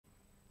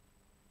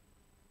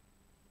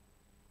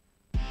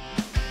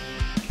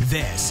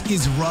This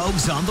is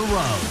Rogues on the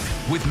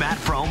Road with Matt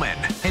Froman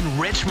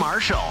and Rich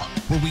Marshall,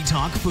 where we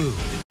talk food,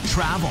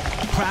 travel,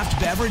 craft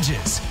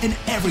beverages, and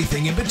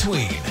everything in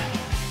between.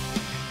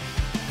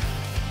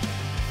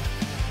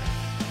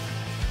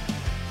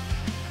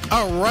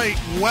 All right,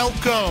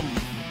 welcome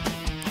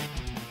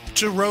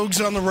to Rogues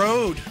on the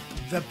Road,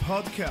 the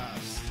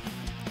podcast.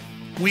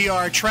 We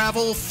are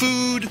travel,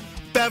 food,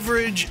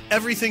 beverage,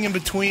 everything in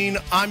between.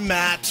 I'm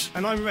Matt.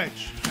 And I'm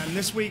Rich. And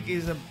this week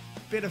is a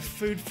bit of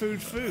food.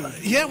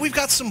 Yeah, we've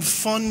got some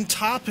fun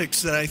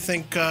topics that I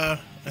think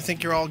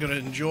you're all going to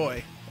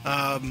enjoy.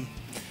 I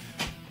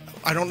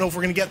don't know if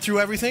we're going to get through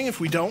everything. If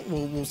we don't,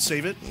 we'll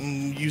save it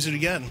and use it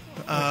again.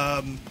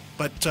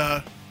 But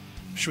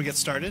should we get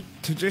started?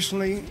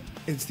 Traditionally,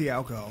 it's the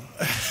alcohol.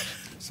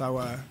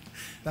 So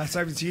that's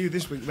over to you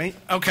this week, mate.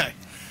 Okay.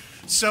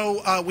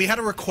 So we had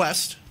a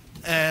request,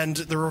 and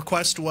the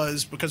request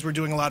was, because we're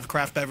doing a lot of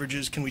craft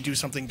beverages, can we do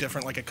something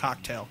different like a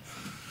cocktail?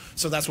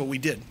 So that's what we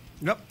did.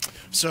 Yep.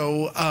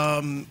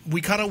 So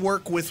we kind of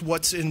work with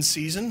what's in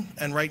season,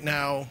 and right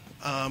now,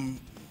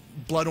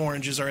 blood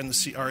oranges are in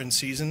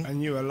season.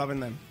 And you are loving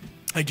them.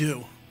 I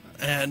do,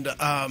 and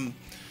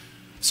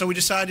so we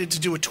decided to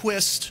do a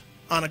twist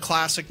on a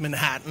classic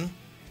Manhattan.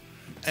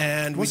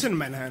 And what's in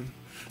Manhattan?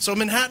 So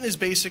Manhattan is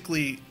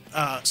basically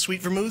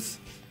sweet vermouth,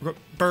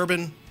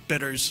 bourbon,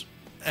 bitters,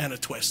 and a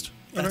twist.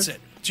 That's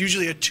it. It's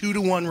usually a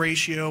 2-to-1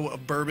 ratio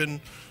of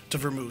bourbon to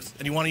vermouth,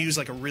 and you want to use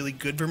like a really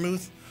good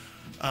vermouth.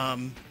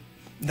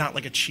 Not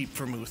like a cheap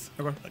vermouth,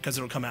 because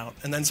it'll come out.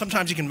 And then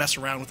sometimes you can mess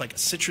around with like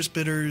citrus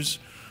bitters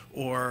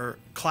or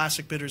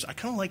classic bitters. I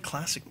kind of like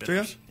classic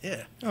bitters. Do you?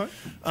 Yeah.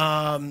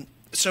 All right.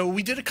 So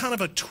we did a kind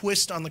of a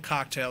twist on the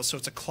cocktail. So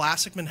it's a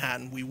classic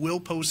Manhattan. We will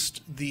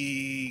post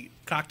the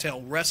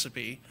cocktail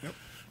recipe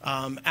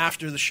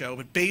after the show.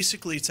 But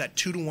basically it's that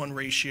 2-to-1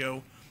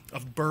 ratio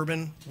of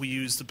bourbon. We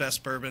use the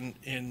best bourbon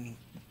in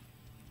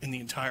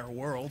the entire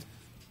world.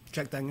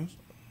 Jack Daniels.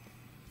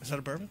 Is that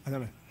a bourbon? I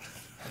don't know.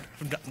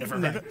 I've never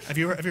heard of it. Have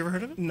you ever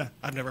heard of it? No.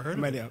 I've never heard of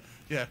it. Made it up.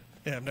 Yeah,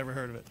 I've never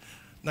heard of it.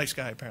 Nice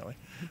guy, apparently.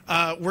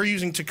 We're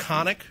using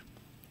Taconic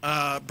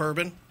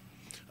bourbon.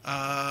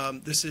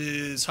 This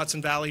is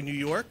Hudson Valley, New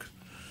York.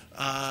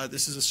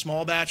 This is a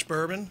small batch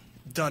bourbon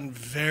done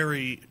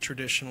very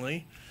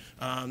traditionally.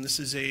 This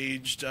is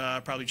aged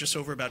probably just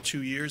over about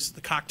 2 years.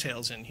 The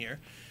cocktail's in here.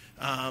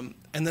 And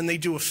then they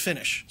do a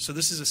finish. So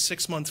this is a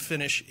 6-month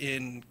finish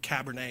in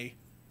Cabernet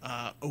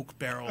oak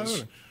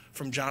barrels.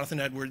 From Jonathan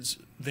Edwards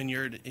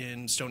Vineyard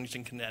in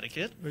Stonington,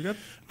 Connecticut. Very good.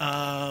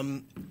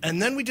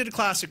 And then we did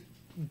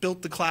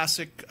built the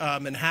classic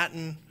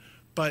Manhattan,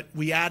 but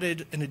we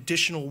added an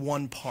additional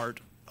 1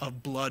 part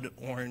of blood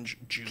orange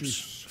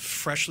juice,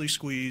 freshly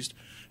squeezed.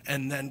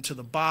 And then to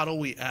the bottle,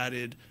 we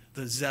added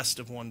the zest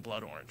of 1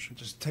 blood orange. It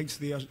just takes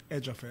the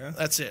edge off it, yeah?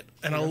 That's it.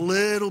 And a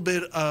little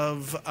bit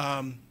of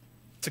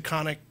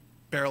Taconic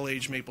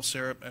barrel-aged maple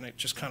syrup, and it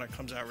just kind of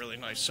comes out really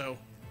nice. So...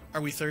 Are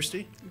we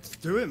thirsty? Let's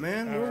do it,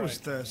 man. We're always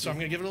thirsty. So I'm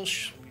gonna give it a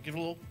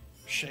little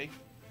shake,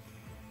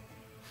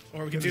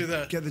 or we can do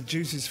the get the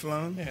juices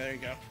flowing. Yeah, there you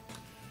go.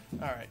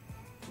 All right.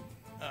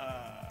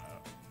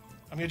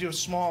 I'm gonna do a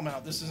small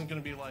amount. This isn't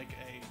gonna be like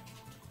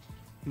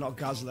not a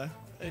guzzler.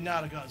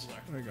 Not a guzzler.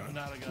 There you go.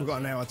 Not a guzzler. We've got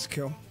an hour to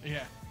kill.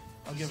 Yeah,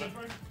 I'll give it.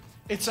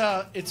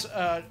 It's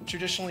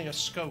traditionally a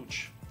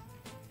scotch.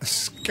 A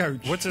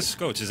scotch. What's a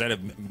scotch? Is that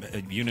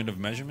a unit of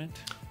measurement?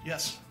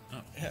 Yes. Oh.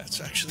 Yeah, it's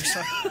actually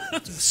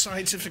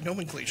scientific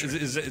nomenclature.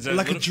 Is that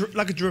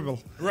like a dribble.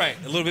 Right,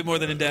 a little bit more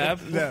than a dab.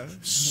 Yeah.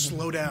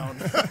 Slow down.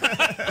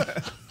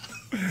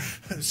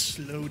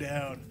 Slow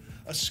down.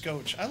 A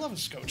scotch. I love a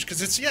scotch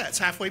because it's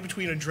halfway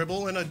between a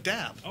dribble and a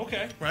dab.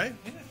 Okay. Right?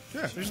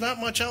 Yeah. There's not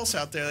much else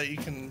out there that you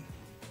can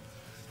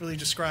really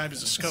describe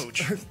as a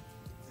scotch.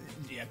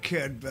 Yeah,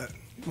 could, but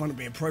want to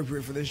be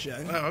appropriate for this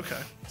show. Oh, okay.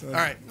 So, all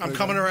right, I'm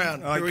coming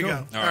around. Here we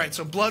go. All right,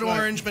 so blood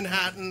orange,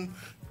 Manhattan,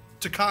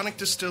 Taconic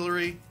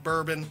Distillery,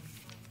 bourbon.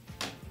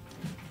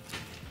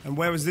 And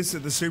where was this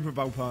at the Super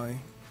Bowl party?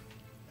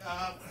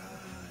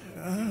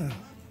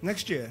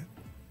 Next year.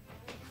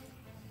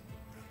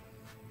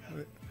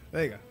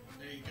 There you go.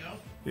 There you go.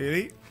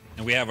 Really?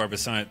 And we have our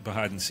behind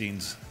the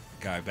scenes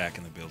guy back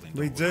in the building.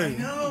 We do. I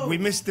know. We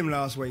missed him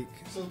last week.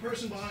 So the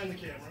person behind the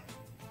camera.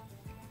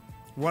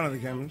 One of the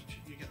cameras.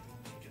 You get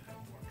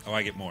more. Oh,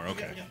 I get more.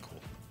 Okay, Yeah. cool.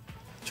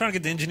 Trying to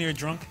get the engineer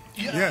drunk?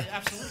 Yeah,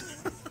 absolutely.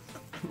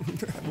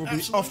 We'll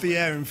be off the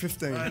air in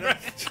 15. I know.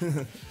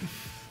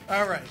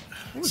 All right.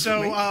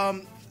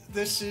 So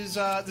this is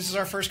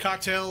our first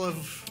cocktail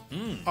of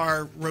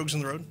our Rogues on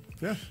the Road.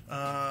 Yeah.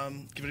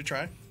 Give it a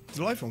try.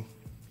 Delightful.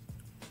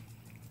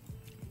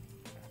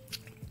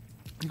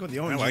 You got the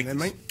orange like in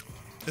there, this. mate.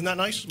 Isn't that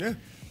nice? Yeah.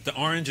 The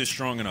orange is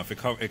strong enough. It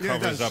covers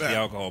does, up the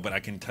yeah. alcohol, but I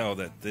can tell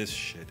that this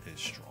shit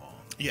is strong.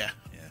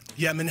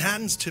 Yeah,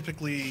 Manhattans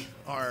typically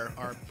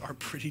are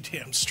pretty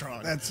damn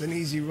strong. That's an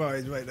easy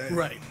ride right there.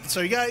 Right.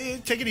 So you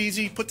take it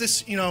easy. Put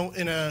this, in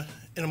a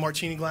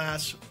martini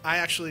glass. I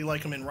actually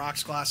like them in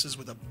rocks glasses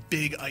with a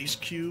big ice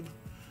cube.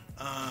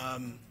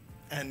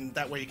 And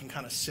that way you can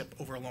kind of sip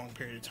over a long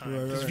period of time.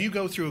 Because if you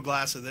go through a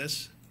glass of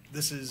this,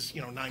 this is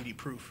 90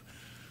 proof.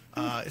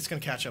 It's going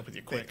to catch up with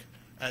you quick,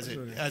 as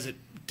it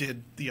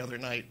did the other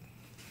night.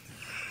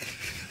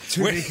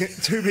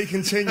 To be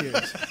continued.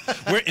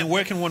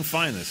 Where can one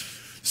find this?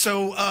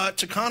 So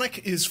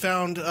Taconic is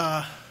found.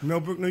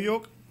 Millbrook, New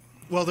York.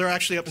 Well, they're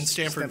actually up in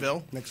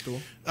Stanfordville. Next door.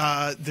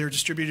 They're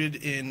distributed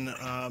in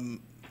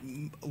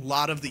a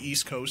lot of the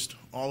East Coast,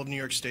 all of New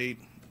York State,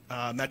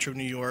 Metro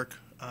New York.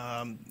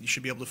 You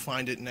should be able to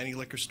find it in any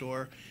liquor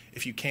store.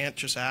 If you can't,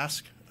 just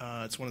ask.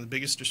 It's one of the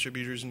biggest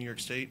distributors in New York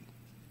State,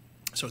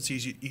 so it's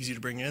easy to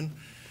bring in.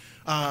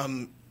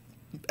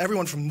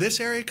 Everyone from this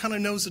area kind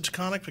of knows the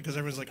Taconic because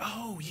everyone's like,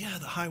 "Oh yeah,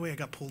 the highway I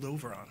got pulled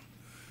over on."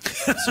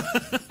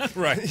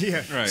 Right.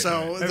 Yeah. Right.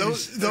 So right.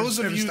 those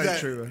of you that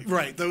true,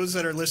 right, those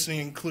that are listening,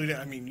 including,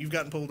 I mean, you've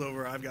gotten pulled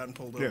over, I've gotten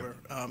pulled over.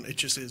 It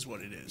just is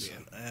what it is,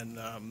 and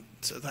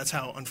so that's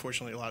how,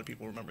 unfortunately, a lot of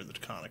people remember the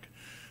Taconic.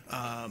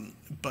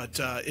 But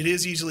it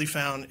is easily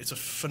found. It's a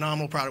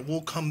phenomenal product.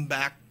 We'll come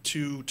back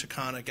to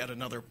Taconic at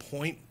another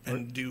point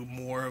and do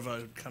more of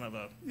a kind of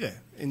a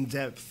in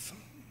depth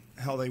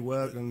how they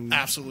work and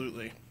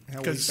absolutely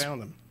how we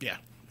found them. Yeah,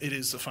 it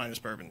is the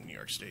finest bourbon in New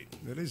York State.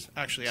 It is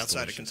actually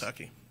outside of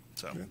Kentucky.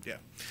 So yeah.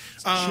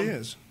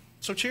 Cheers.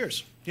 So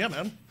cheers. Yeah,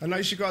 man. I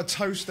noticed you got a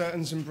toaster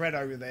and some bread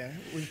over there,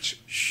 which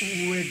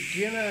we're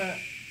gonna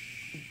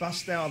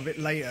bust out a bit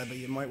later, but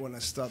you might want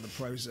to start the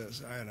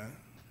process. I don't know.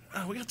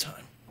 Oh, we got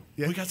time.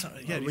 Yeah? We got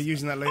time. Yeah, we're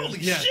using that later.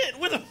 Holy shit!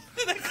 Where did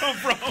that come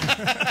from?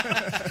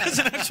 There's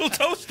an actual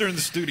toaster in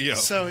the studio.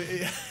 So,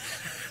 you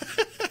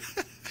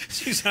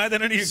hide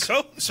that under your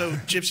coat. So,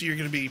 Gypsy,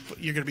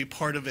 you're gonna be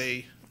part of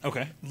a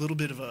little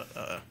bit of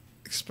a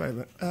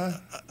experiment,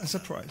 a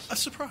surprise. A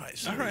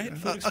surprise. All right,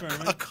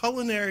 a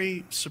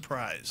culinary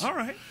surprise. All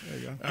right, there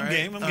you go. I'm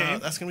game.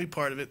 That's gonna be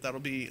part of it. That'll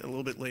be a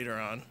little bit later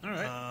on. All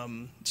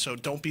right. So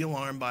don't be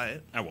alarmed by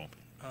it. I won't.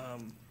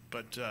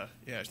 But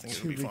yeah, I think To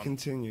it'll be be fun.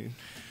 continued.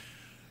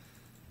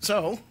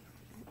 So,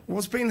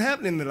 what's been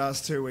happening the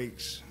last 2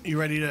 weeks? You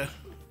ready to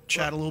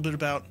chat a little bit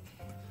about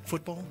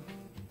football?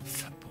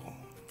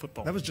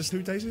 Football. That was just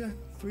 2 days ago?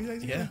 3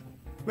 days ago? Yeah.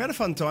 We had a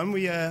fun time.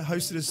 We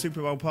hosted a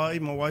Super Bowl party,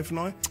 my wife and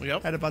I.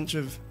 Yep. Had a bunch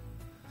of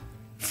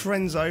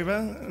friends over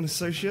and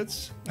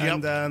associates.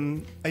 Yep.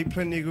 And ate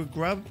plenty of good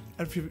grub.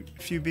 Had a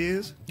few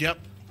beers. Yep.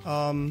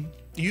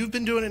 You've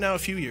been doing it now a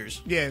few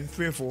years. Yeah,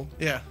 3 or 4.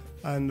 Yeah.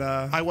 And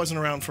I wasn't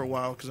around for a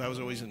while because I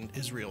was always in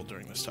Israel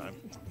during this time.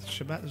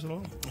 Shabbat as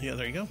well. Yeah,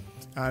 there you go.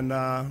 And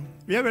yeah,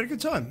 we had a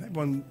good time.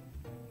 Everyone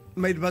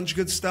made a bunch of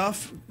good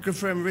stuff. Good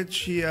friend Rich,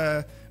 he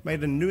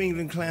made a New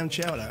England clam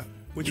chowder,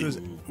 which was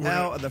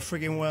out of the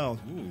friggin' world.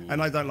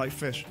 And I don't like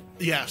fish.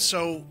 Yeah,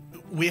 so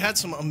we had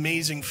some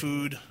amazing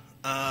food.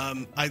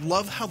 I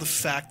love how the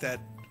fact that,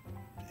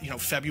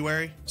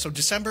 February. So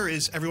December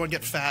is everyone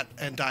get fat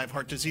and die of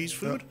heart disease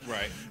food.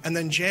 Right. And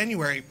then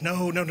January,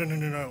 no.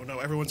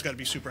 Everyone's got to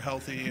be super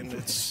healthy, and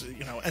it's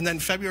And then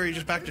February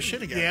just back to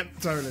shit again.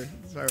 Yeah, totally.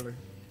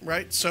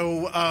 Right.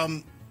 So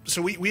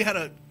so we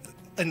had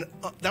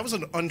that was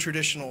an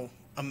untraditional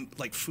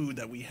like food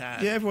that we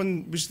had. Yeah,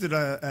 everyone we just did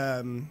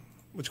a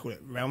what do you call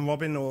it, round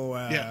robin or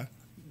a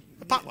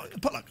potluck.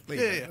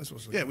 Yeah.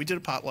 Yeah, we did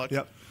a potluck.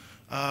 Yep.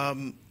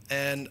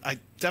 And I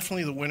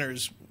definitely the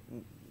winners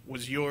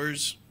was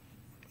yours.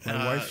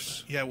 My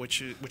wife's. Yeah,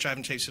 which I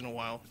haven't tasted in a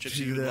while. Gypsy,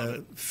 She you did would love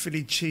it.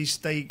 Philly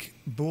cheesesteak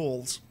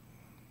balls.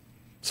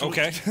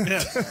 Okay.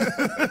 Yeah.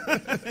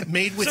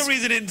 Made with For some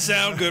reason it didn't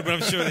sound good, but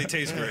I'm sure they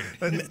taste great.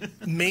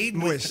 made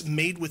Moist.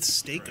 with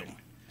steakum.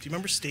 Do you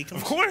remember steakum?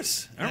 Of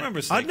course. I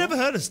remember steak. I'd never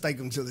heard of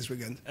steak until this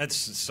weekend. That's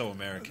so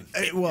American.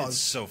 It was. It's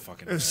so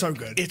fucking It was so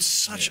good. It's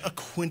such a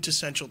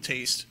quintessential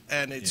taste,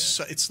 and it's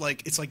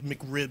like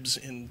McRibs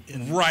in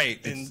Right.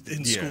 in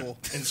Yeah.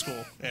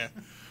 school. Yeah.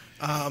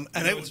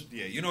 And it was,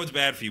 it's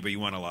bad for you, but you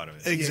want a lot of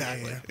it.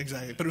 exactly.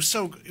 But it was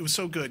so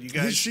good. You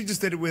guys. She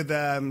just did it with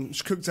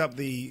she cooked up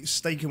the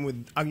steak and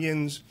with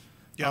onions,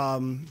 Yep.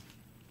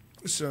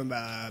 some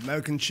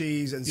American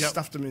cheese, and Yep.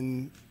 stuffed them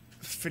in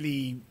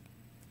Philly.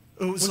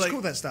 It was What's like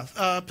called that stuff?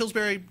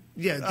 Pillsbury.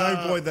 Yeah,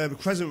 doughboy, the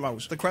crescent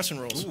rolls. The crescent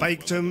rolls.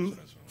 Baked them.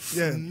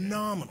 Yeah,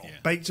 Phenomenal.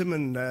 baked them,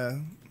 and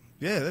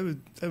they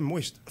were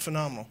moist.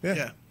 Phenomenal. Yeah.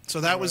 Yeah.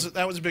 So that was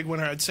a big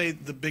winner. I'd say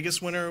the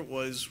biggest winner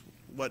was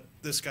what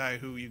this guy,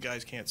 who you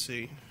guys can't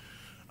see,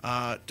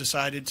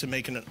 decided to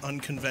make an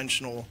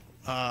unconventional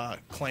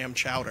clam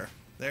chowder.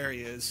 There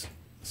he is.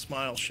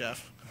 Smile,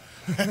 chef.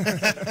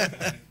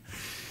 It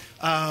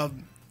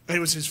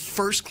was his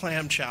first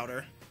clam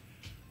chowder.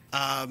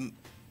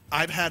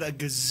 I've had a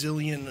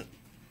gazillion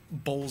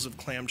bowls of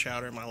clam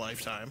chowder in my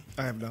lifetime.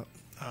 I have not.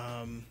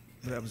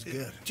 But that was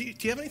good. Do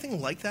you have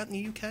anything like that in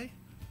the UK?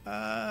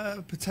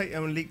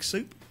 Potato and leek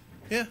soup.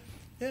 Yeah.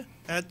 Yeah.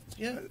 I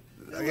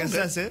little guess bit.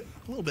 that's it.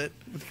 A little bit.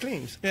 With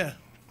cleans. Yeah.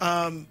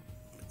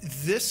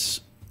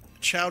 This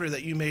chowder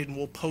that you made, and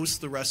we'll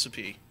post the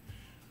recipe,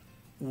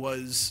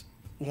 was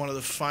one of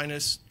the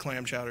finest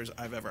clam chowders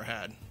I've ever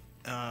had.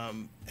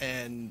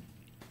 And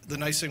the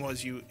nice thing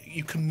was you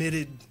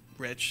committed,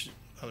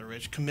 other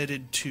Rich,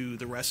 committed to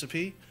the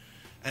recipe.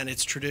 And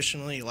it's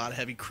traditionally a lot of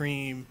heavy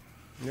cream,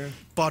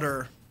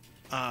 butter,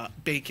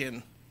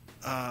 bacon,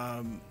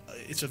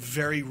 It's a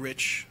very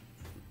rich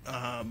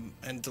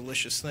and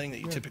delicious thing that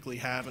you typically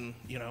have in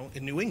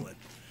New England.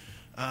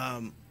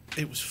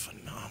 It was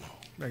phenomenal.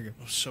 Very good.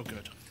 It was so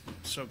good,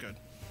 so good.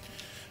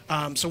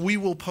 So we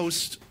will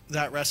post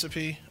that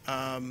recipe.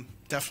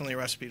 Definitely a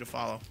recipe to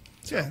follow.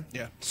 So,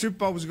 yeah. Super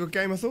Bowl was a good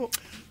game, I thought.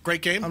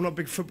 Great game. I'm not a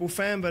big football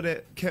fan, but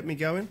it kept me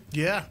going.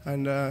 Yeah.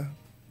 And,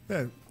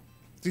 yeah.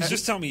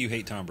 Just tell me you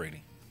hate Tom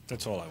Brady.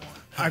 That's all I want.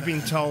 I've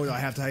been told I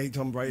have to hate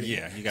Tom Brady.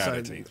 Yeah, you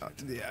got to hate.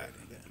 Yeah.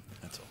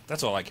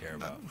 That's all I care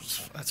about.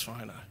 That's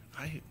fine.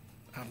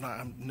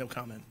 I'm no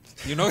comment.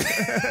 You know?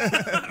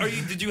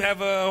 Did you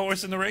have a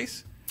horse in the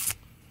race?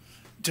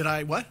 Did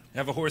I what?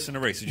 Have a horse in the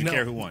race? Did you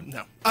care who won?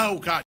 No. Oh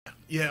God.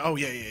 Yeah. Oh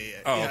yeah.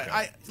 Oh, yeah.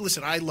 okay.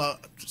 Listen. I love.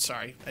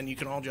 Sorry, and you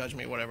can all judge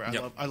me. Whatever.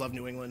 I love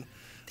New England.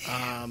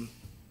 And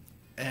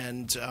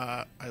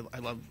I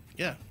love.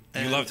 Yeah.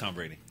 And you love Tom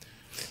Brady.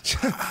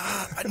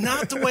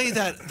 Not the way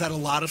that a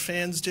lot of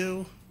fans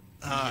do.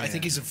 I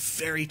think he's a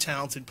very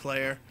talented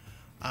player.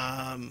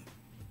 I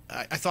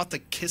thought the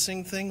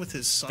kissing thing with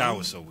his son. That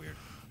was so weird.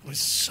 Was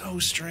so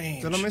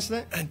strange. Did I miss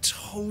that? And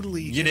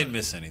totally. You didn't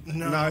miss anything.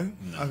 No.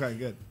 Okay.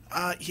 Good.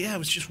 Yeah, it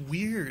was just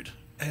weird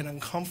and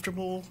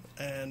uncomfortable,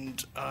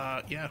 and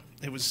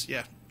it was.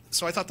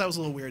 So I thought that was a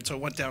little weird. So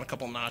it went down a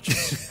couple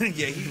notches.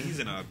 Yeah, he's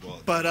an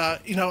oddball. But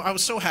I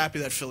was so happy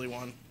that Philly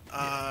won.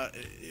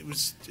 It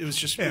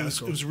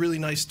was really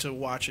nice to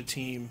watch a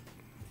team,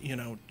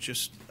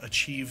 just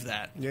achieve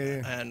that.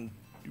 Yeah. And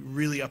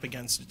really up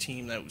against a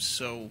team that was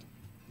so.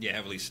 Yeah,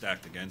 heavily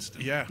stacked against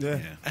him. Yeah.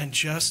 And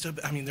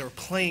they were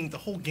playing. The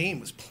whole game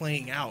was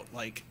playing out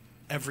like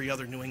every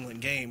other New England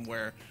game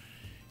where.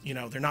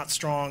 They're not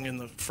strong in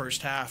the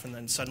first half, and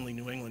then suddenly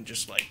New England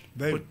just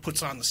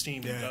puts on the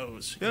steam and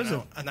goes.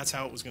 And that's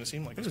how it was going to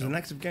seem like. It was an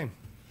active game.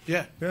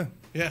 Yeah.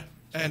 Yeah.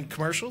 And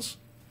commercials?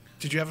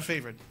 Did you have a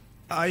favorite?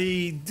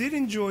 I did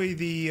enjoy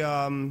the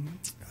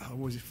what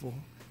was it for?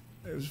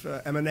 It was for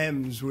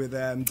M&M's with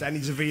Danny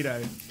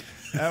DeVito.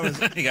 That was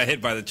he got hit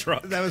by the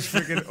truck. That was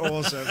freaking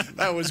awesome.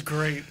 That was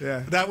great.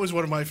 Yeah. That was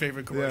one of my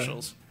favorite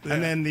commercials. Yeah.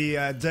 And then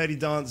the Dirty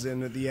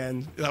Dancing at the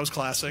end. That was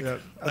classic. Yeah.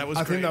 That was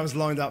I great. think that was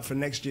lined up for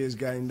next year's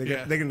game.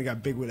 They're going to go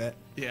big with it.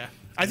 Yeah.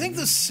 I think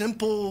the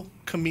simple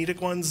comedic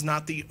ones,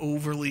 not the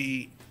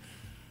overly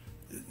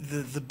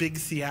the big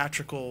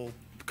theatrical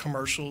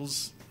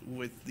commercials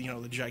with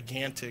the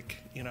gigantic,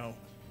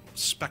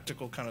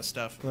 spectacle kind of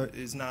stuff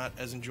is not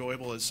as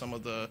enjoyable as some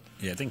of the.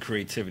 Yeah, I think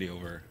creativity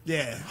over.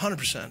 Yeah,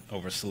 100%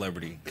 over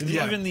celebrity.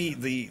 Yeah. Even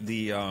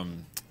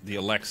the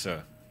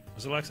Alexa.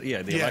 Was it Alexa?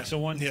 Yeah, the Alexa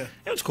one. Yeah,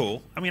 it was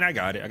cool. I mean, I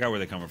got it. I got where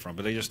they're coming from,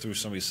 but they just threw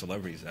so many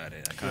celebrities at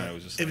it. I kind of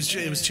was just. It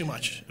was too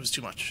much. It was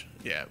too much.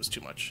 Yeah, it was too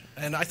much.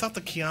 And I thought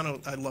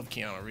I love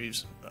Keanu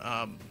Reeves,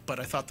 but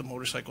I thought the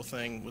motorcycle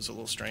thing was a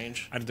little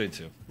strange. I did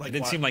too. It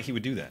didn't seem like he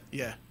would do that.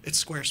 Yeah,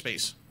 it's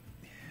Squarespace.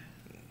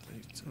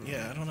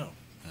 Yeah, I don't know.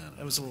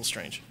 That was a little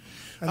strange.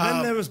 And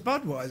then there was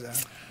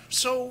Budweiser.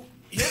 So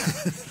yeah,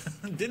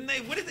 didn't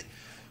they? What did they?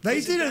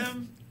 They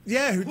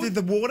did who did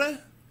the water?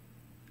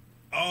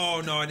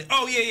 Oh no!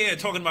 Yeah.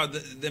 Talking about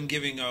them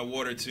giving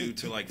water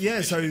to like.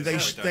 Yeah, so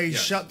they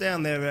shut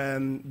down their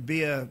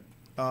beer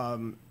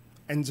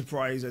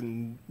enterprise,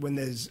 and when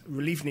there's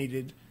relief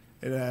needed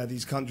in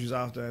these countries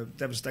after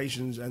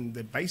devastations, and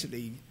they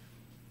basically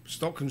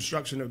stop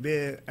construction of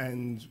beer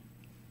and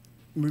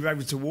move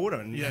over to water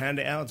and hand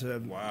it out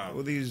to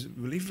all these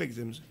relief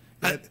victims.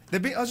 I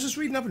was just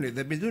reading up on it.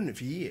 They've been doing it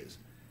for years.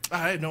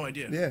 I had no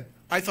idea. Yeah.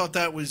 I thought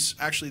that was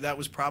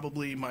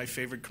probably my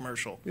favorite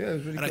commercial. Yeah, it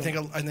was really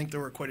cool. I think there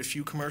were quite a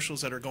few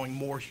commercials that are going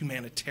more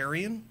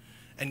humanitarian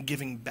and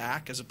giving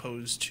back as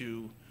opposed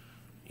to,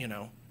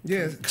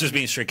 just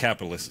being straight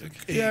capitalistic.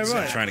 Yeah,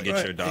 right. Trying to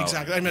get your dollar.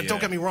 Exactly. I mean,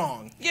 don't get me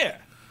wrong. Yeah.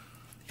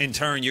 In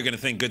turn, you're going to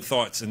think good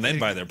thoughts and then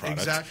buy their product.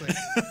 Exactly.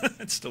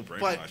 It's still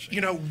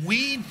brainwashing.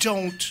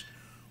 But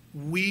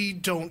we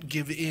don't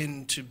give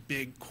in to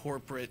big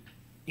corporate,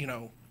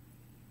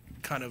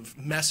 kind of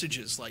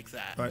messages like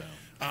that. Right.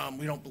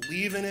 We don't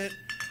believe in it,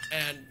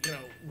 and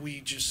we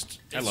just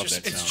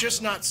it's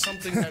just not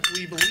something that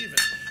we believe in.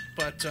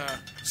 But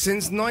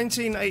since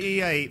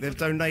 1988, they've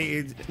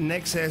donated in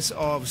excess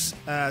of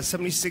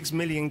 76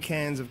 million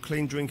cans of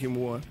clean drinking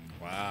water.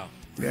 Wow.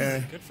 Yeah.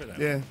 Good for them.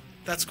 Yeah.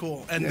 That's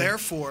cool. And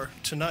therefore,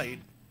 tonight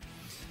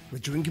we're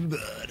drinking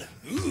Bud.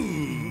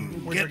 Ooh.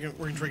 We're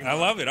drinking. I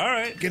love it. All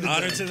right.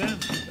 Honor done. to them.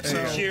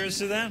 So, cheers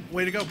to them.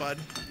 Way to go, Bud.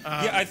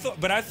 I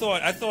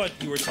thought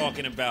you were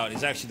talking about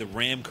is actually the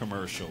Ram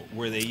commercial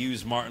where they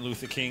use Martin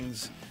Luther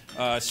King's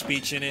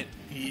speech in it,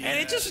 and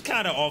it just was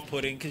kind of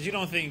off-putting because you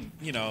don't think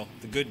the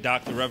good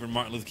Dr. Reverend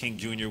Martin Luther King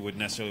Jr. would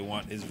necessarily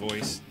want his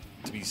voice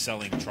to be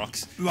selling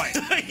trucks, right?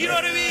 You know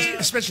what I mean?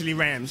 Especially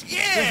Rams.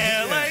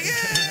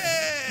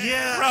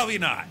 Yeah, probably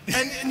not.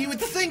 And you would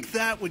think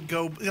that would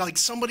go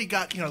somebody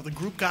got the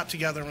group got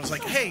together and was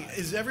like, hey,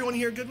 is everyone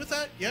here good with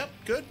that? Yep,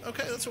 good.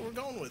 Okay, that's what we're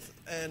going with.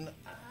 And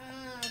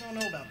I don't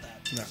know about that.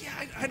 No. Yeah,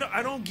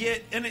 I don't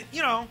get, and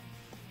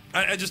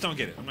I just don't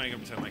get it. I'm not even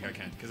gonna pretend like I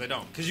can because I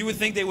don't. Because you would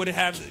think you would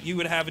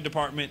have a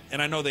department,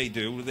 and I know they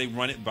do. They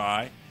run it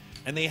by,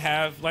 and they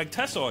have like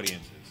test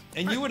audiences.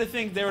 And you would have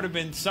think there would have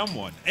been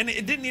someone. And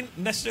it didn't even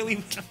necessarily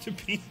have to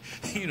be,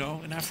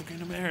 an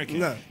African-American.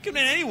 No. It could have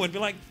been anyone. Be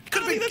like,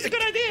 that's a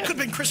good idea. Could have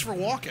been Christopher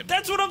Walken.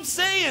 That's what I'm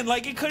saying.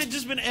 Like, it could have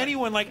just been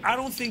anyone. Like, I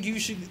don't think you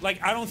should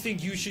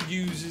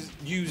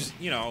use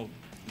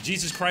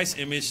Jesus Christ's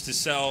image to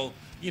sell,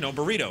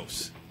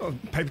 burritos. Oh,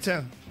 paper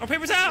towel. Or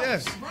paper towels.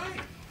 Yes.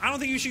 Right. I don't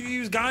think you should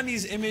use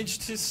Gandhi's image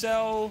to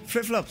sell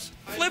Flip-flops.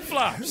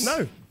 flip-flops. No.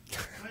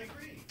 I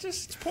agree.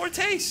 Just poor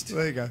taste.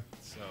 There you go.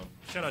 So,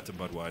 shout out to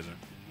Budweiser.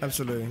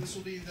 Absolutely. This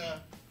will be the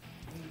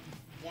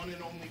one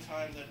and only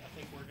time that I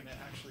think we're going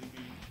to actually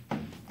be...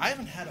 I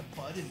haven't had a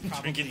bud in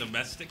probably... Drinking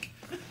domestic.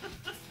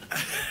 I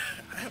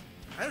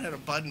haven't had a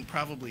bud in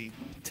probably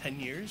 10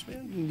 years,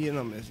 man. You're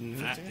not missing.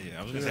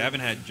 I was gonna say I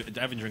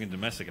haven't drinking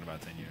domestic in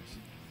about 10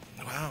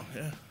 years. Wow,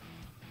 yeah.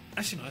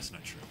 Actually, no, that's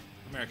not true.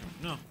 American,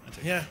 no. I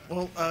take Yeah,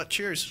 well,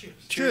 cheers. Cheers.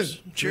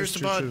 Cheers to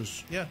Cheers, bud.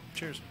 cheers. Yeah,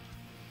 cheers.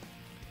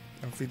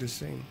 I'll feed the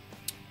same.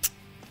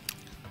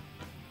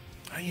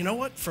 You know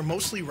what? For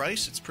mostly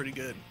rice, it's pretty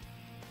good.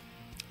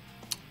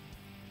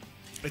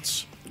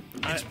 It's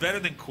better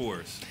than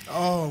Coors,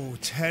 Oh,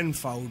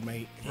 tenfold,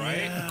 mate.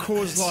 right? Yeah.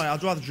 Coors Light.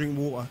 I'd rather drink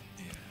water.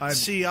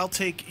 See, I'll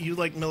take... You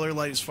like Miller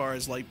Lite as far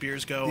as light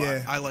beers go.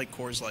 Yeah. I like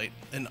Coors Light.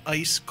 An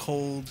ice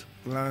cold...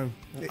 No.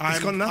 It's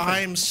got I'm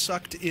nothing.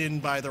 sucked in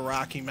by the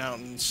Rocky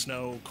Mountain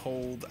snow,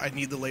 cold. I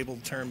need the label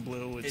to turn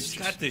blue. It's just,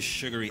 got this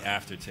sugary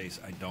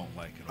aftertaste I don't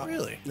like at all.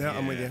 Really? Yeah,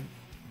 I'm with you.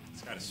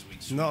 It's got a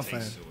sweet Not a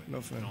taste fan. to it. Not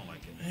a fan. I don't like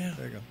it. Yeah.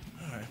 There you go.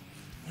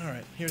 All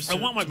right. Here's I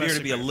want my beer to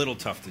domestic be a little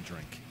tough to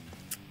drink.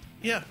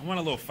 Yeah. I want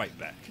a little fight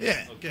back.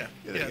 Yeah. Yeah.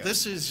 There you Yeah. go.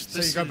 This is. So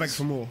This you go back is-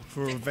 for more,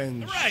 for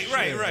revenge.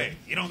 Right.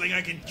 You don't think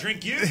I can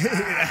drink you?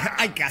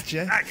 I got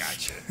you. I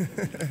got you.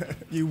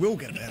 You will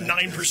get better.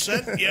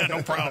 9%? Yeah,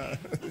 no problem.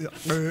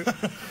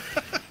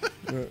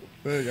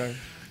 There you go.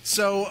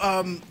 So,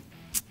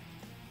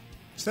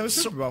 So that was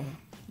Super Bowl.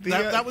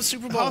 that was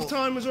Super Bowl.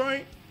 Halftime was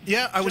right.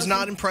 yeah, I was Justin?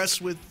 not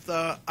impressed with.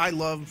 I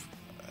love.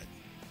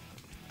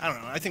 I don't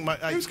know. I think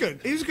He was good.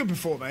 He was a good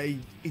performer. He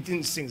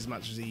didn't sing as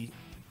much as he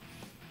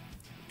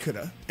could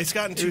have. It's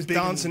gotten He too was big.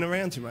 dancing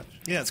around too much.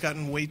 Yeah, it's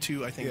gotten way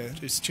too. I think Yeah.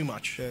 it's too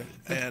much. Yeah.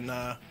 And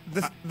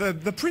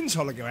The Prince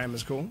hologram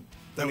was cool.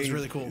 That was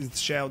really cool. It's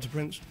shout out to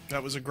Prince.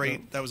 that was a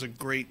great. That was a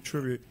great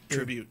Tribute.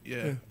 Tribute.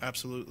 Yeah,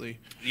 absolutely.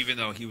 Even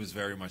though he was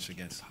very much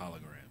against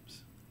holograms.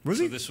 Was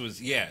So he? this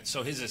was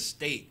So his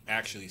estate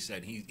actually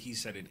said he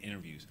said in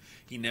interviews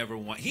he never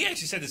want. He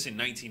actually said this in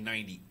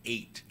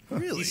 1998.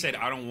 Really? He said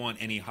I don't want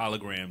any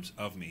holograms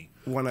of me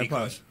When I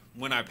because- pass.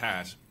 When I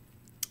pass,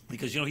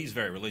 because he's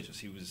very religious.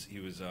 He was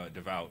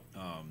devout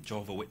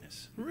Jehovah's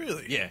Witness.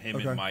 Really? Yeah, him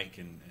Okay. and Mike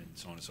and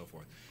so on and so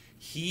forth.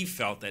 He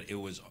felt that it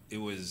was.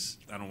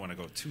 I don't want to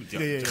go too deep.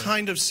 Yeah.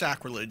 Kind of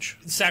sacrilege.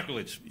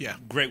 Sacrilege. Yeah.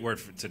 Great word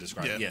to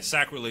describe it. Yeah. Yeah,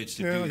 sacrilege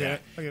to Yeah, do I get that.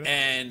 it, I get it.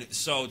 And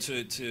so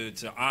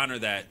to honor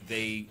that,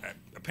 they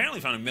apparently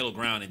found a middle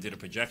ground and did a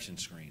projection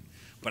screen.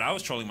 But I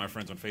was trolling my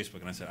friends on Facebook,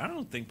 and I said, I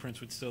don't think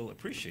Prince would still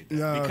appreciate that.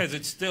 No. Because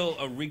it's still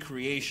a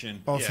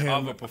recreation Of him.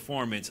 of a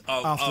performance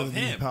of After he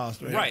him.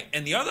 passed, right. Right.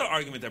 And the other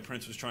argument that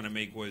Prince was trying to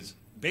make was,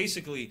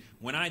 basically,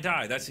 when I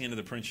die, that's the end of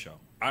the Prince show.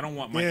 I don't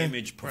want my Yeah.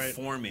 image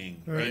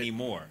performing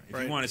anymore. If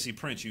Right. you want to see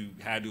Prince, you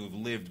had to have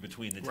lived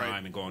between the Right.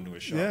 time and gone to a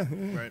show. Yeah.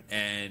 Right.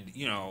 And,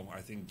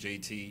 I think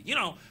JT,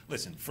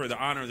 listen, for the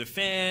honor of the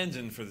fans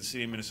and for the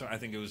city of Minnesota, I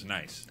think it was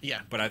nice.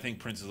 Yeah. But I think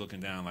Prince is looking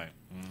down like,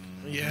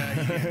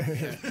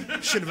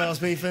 Yeah. Should have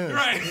asked me first.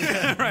 right,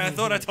 right, I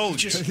thought I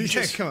told you.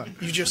 Yeah, come on.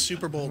 You just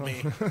Super Bowled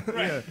me.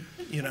 Right.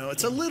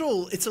 It's a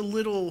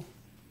little.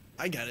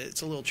 I get it.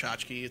 It's a little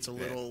tchotchke. It's a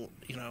little.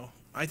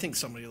 I think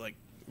somebody like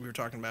we were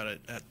talking about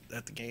it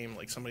at the game,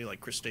 like somebody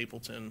like Chris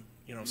Stapleton.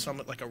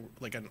 Some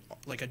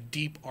like a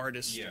deep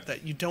artist Yeah.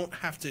 that you don't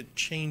have to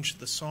change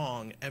the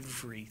song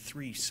every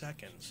 3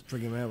 seconds,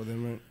 Bring him out with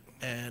him, right?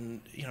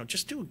 and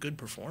just do a good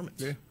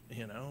performance. Yeah.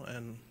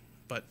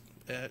 But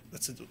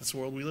that's the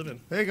world we live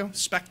in. There you go.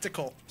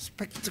 Spectacle.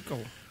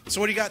 Spectacle.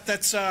 So what do you got?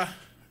 That's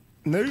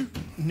No?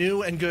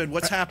 new and good.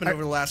 What's happened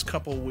over the last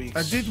couple of weeks?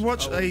 I did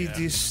watch Oh, a yeah.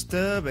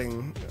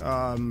 disturbing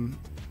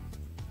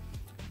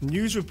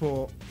news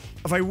report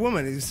of a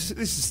woman. This is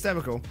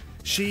hysterical.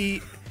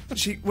 She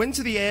went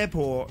to the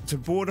airport to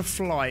board a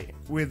flight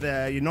with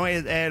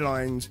United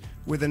Airlines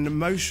with an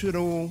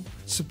emotional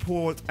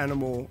support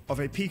animal of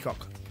a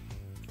peacock.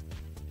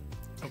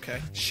 Okay.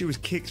 She was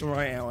kicked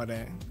right out of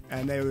there,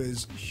 and there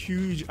was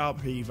huge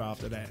upheave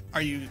after that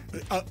Are you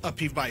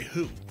upheaved by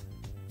who?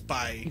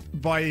 By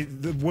by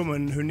the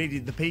woman who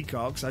needed the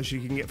peacock so she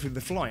can get through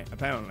the flight,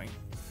 apparently.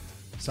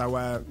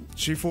 So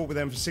she fought with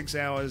them for 6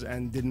 hours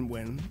and didn't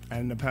win.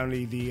 And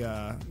apparently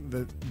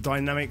the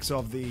dynamics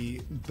of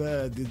the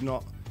bird did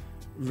not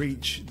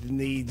reach the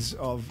needs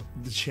of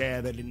the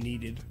chair that it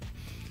needed.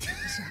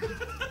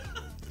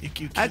 you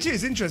Actually,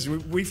 it's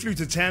interesting. We flew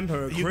to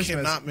Tampa at You Christmas.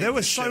 cannot make There were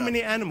this so shit up.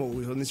 many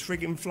animals on this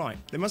frigging flight.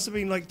 There must have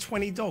been like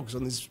 20 dogs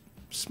on this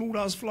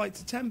small-ass flight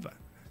to Tampa.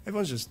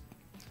 Everyone's just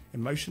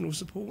emotional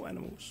support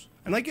animals.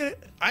 And I get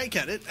it. I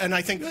get it, and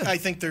I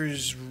think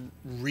there's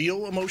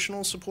real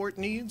emotional support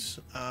needs,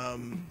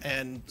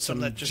 and some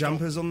that just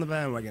jumpers on the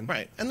bandwagon.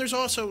 right. And there's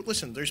also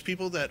there's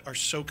people that are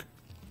so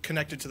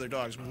connected to their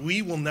dogs.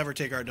 We will never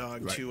take our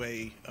dog to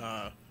a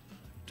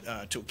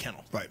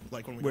kennel. Right.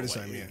 Like when We're go the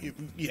away.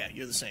 same.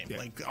 You're the same. Yeah.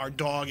 Like our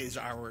dog is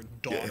our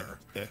daughter.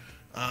 Yeah.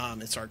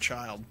 It's our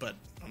child, but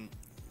I'm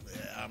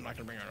not going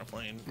to bring her on a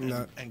plane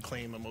and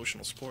claim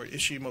emotional support.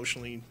 Is she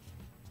emotionally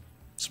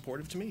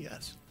supportive to me?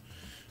 Yes.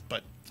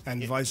 But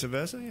And vice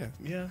versa,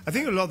 Yeah. I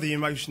think a lot of the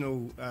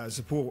emotional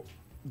support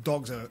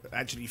dogs are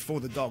actually for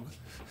the dog.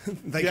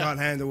 They can't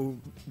handle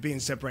being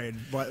separated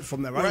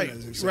from their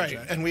owners. etc. Right.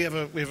 And we have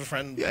a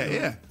friend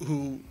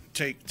who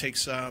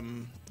takes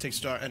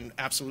dog and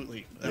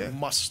absolutely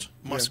must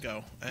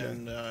go.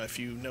 And if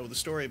you know the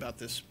story about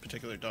this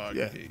particular dog,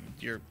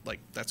 you're like,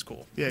 that's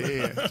cool.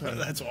 Yeah.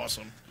 That's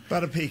awesome.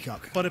 But a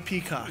peacock.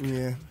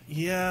 Yeah.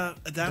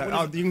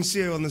 You can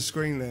see her on the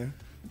screen there.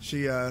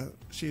 She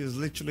is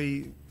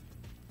literally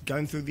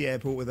going through the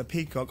airport with a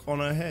peacock on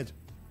her head.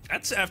 I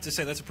have to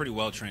say, that's a pretty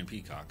well-trained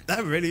peacock.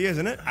 That really is,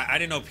 isn't it? I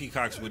didn't know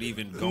peacocs would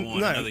even go on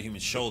another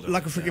human's shoulder.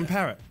 Like a freaking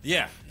parrot.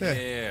 Yeah.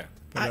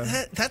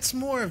 That's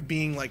more of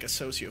being like a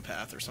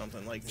sociopath or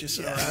something. Like just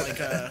like a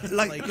cat.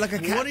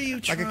 What are you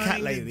trying like a cat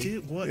to lady.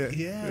 do? What?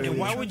 Yeah. And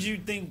why would you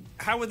think?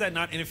 How would that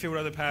not interfere with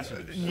other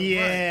passengers?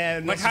 Yeah.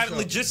 Like how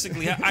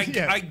logistically?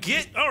 I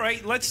get. All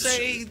right. Let's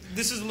say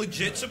this is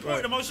legit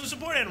support, emotional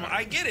support animal.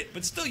 I get it,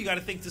 but still, you got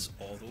to think this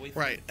all the way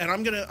through. Right. And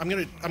I'm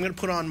gonna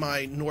put on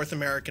my North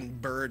American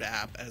Bird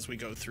app as we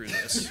go through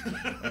this.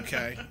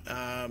 Okay.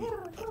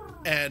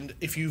 And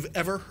if you've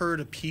ever heard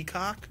a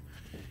peacock,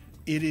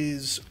 it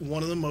is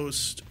one of the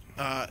most,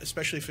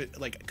 especially if it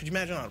could you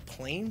imagine on a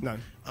plane? No.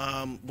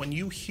 When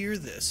you hear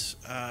this,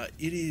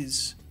 it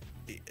is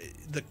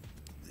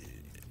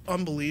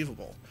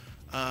unbelievable.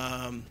 All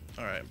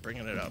right, I'm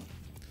bringing it up.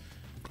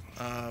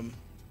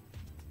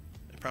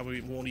 It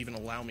probably won't even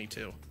allow me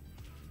to.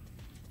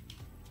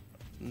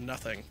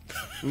 Nothing.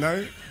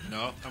 No.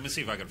 I'm gonna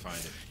see if I can find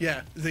it.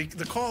 Yeah,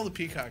 the call of the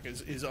peacock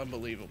is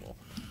unbelievable.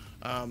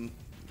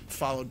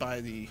 Followed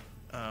by the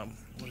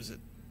what is it?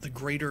 The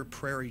greater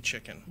prairie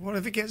chicken. What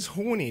if it gets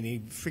horny and he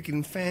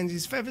freaking fans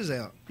his feathers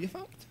out? You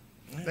fucked.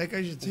 Yeah. There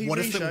goes your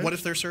TV show. What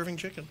if they're serving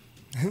chicken?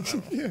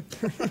 Yeah.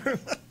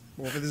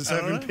 What if they're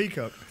serving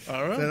peacock?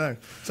 All right. I don't know.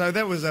 So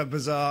that was a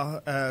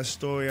bizarre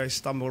story I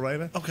stumbled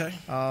over. Okay.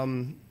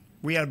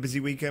 We had a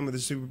busy weekend with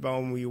the Super Bowl,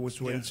 and we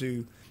also went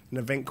to an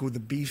event called the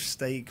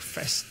Beefsteak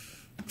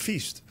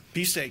Feast.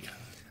 Beefsteak.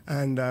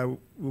 And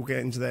we'll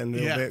get into that in a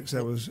little bit, because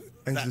that was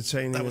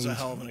entertaining. That was a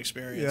hell of an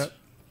experience.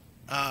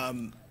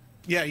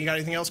 Yeah. You got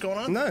anything else going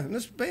on? No,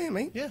 that's bad,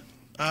 mate. Yeah.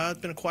 It's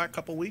been a quiet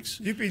couple of weeks.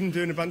 You've been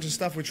doing a bunch of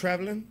stuff with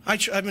traveling?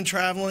 I've been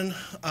traveling.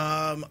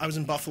 I was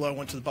in Buffalo. I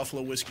went to the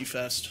Buffalo Whiskey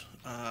Fest.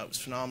 It was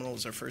phenomenal. It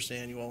was our first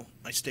annual.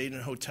 I stayed in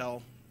a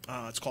hotel.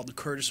 It's called the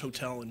Curtis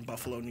Hotel in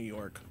Buffalo, New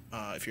York.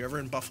 If you're ever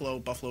in Buffalo,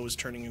 Buffalo is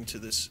turning into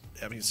this,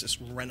 it's this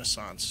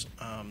renaissance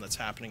that's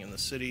happening in the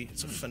city.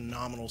 It's a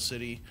phenomenal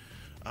city.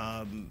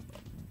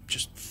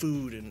 Just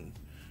food and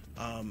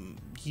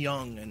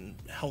young and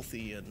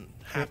healthy and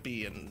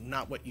happy and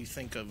not what you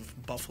think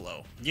of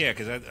Buffalo. Yeah,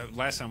 because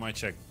last time I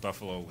checked,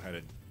 Buffalo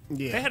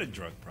they had a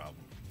drug problem.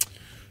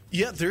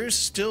 Yeah, there's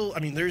still.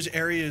 There's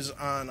areas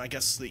on, I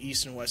guess, the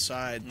east and west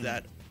side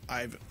that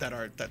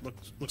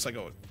looks like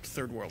a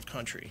third world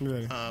country.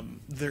 Really?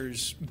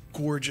 There's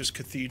gorgeous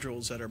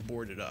cathedrals that are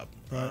boarded up,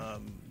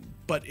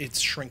 but it's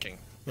shrinking.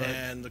 Right.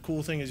 And the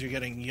cool thing is you're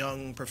getting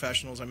young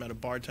professionals. I met a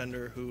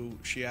bartender who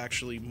she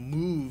actually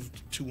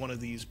moved to one of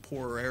these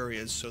poorer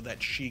areas so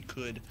that she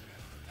could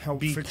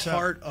be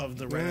part of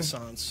the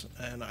Renaissance,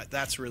 and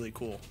that's really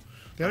cool.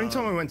 The only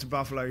time I went to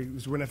Buffalo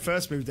was when I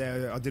first moved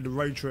there. I did a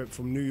road trip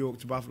from New York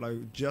to Buffalo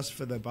just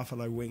for the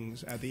buffalo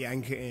wings at the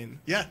Anchor Inn.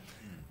 Yeah.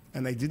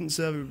 And they didn't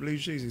serve it with blue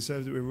cheese. They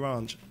served it with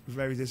ranch.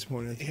 Very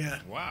disappointed. Yeah.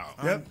 Wow.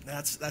 Yep.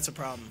 That's a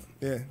problem.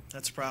 Yeah.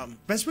 That's a problem.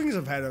 Best wings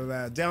I've had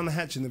are down the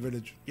hatch in the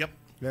village. Yep.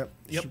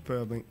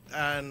 Superb.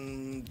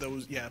 And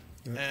those,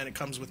 and it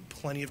comes with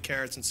plenty of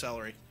carrots and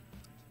celery.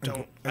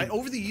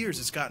 Over the years,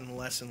 it's gotten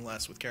less and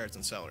less with carrots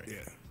and celery. Yeah.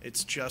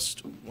 It's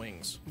just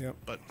wings. Yep.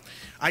 But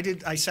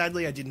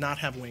sadly, I did not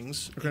have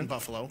wings in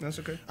Buffalo. That's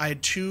okay. I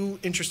had two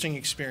interesting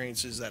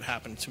experiences that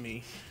happened to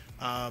me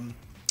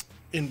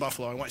in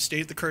Buffalo. I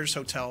stayed at the Curtis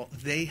Hotel.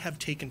 They have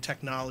taken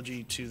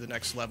technology to the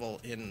next level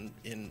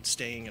in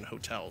staying in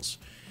hotels.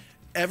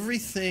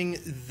 Everything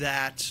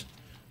that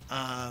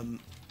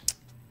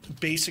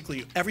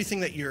basically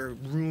everything that your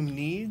room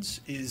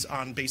needs is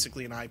on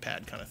basically an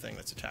iPad kind of thing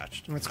that's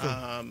attached. That's cool.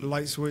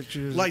 Light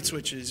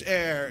switches,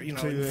 air,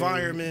 TV.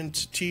 Environment,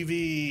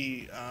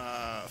 TV,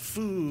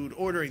 food,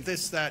 ordering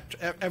this, that,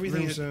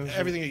 everything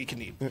that you can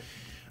need.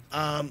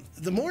 Yeah.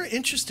 The more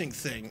interesting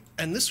thing,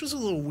 and this was a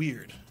little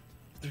weird,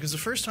 because the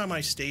first time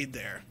I stayed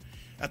there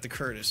at the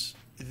Curtis,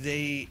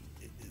 the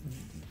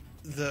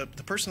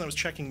person that was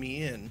checking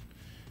me in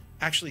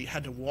actually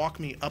had to walk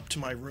me up to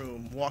my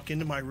room, walk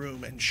into my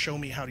room, and show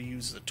me how to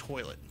use the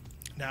toilet.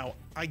 Now,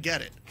 I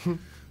get it.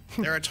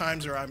 There are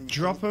times where I'm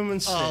Drop 'em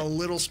and a sit.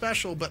 little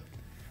special, but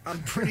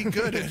I'm pretty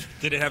good at.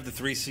 Did it have the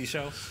 3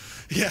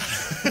 seashells? Yeah.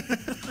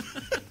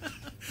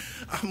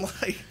 I'm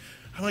like,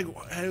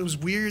 it was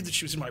weird that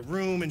she was in my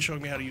room and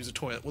showing me how to use a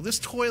toilet. Well, this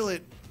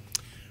toilet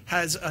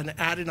has an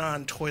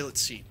added-on toilet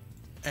seat,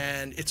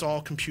 and it's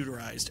all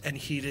computerized and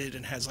heated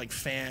and has like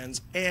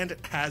fans, and it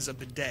has a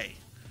bidet.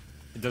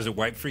 Does it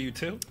wipe for you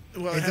too?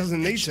 Well, It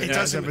doesn't need to. It It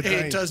has a doesn't.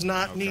 bidet. It does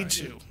not need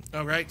to.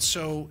 All right.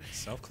 So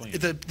Self-clean.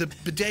 the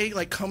bidet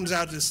like comes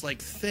out this like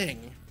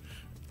thing,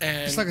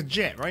 and It's like a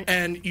jet, right?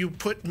 and you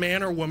put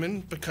man or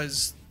woman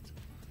because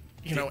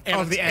you know and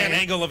Oh, the An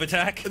angle of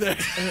attack?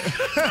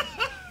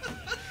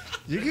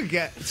 You could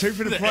get 2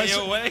 for the The price.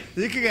 AOA?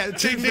 You could get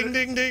 2 ding for ding the,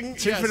 ding ding.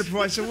 2 for the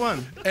price of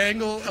 1.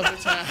 Angle of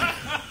attack.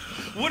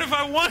 What if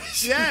I want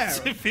Yeah.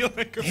 to feel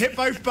like a... Hit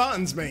both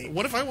buttons, mate.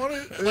 What if I want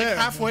it like Yeah.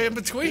 halfway in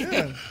between?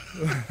 Yeah.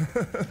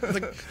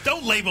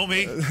 Don't label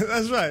me.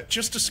 That's right.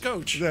 Just a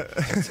scotch. Is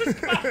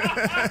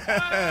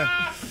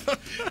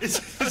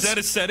that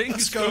a setting? A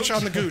scotch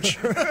on the gooch.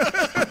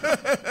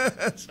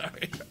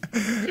 Sorry.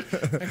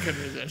 I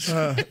couldn't resist.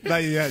 No,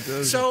 yeah, it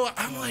does. So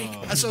I'm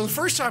like, so the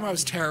first time I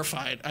was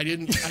terrified. I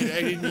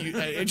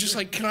just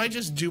like, can I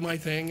just do my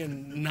thing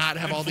and not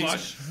have all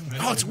flush? these?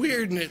 Oh, it's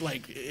weird, and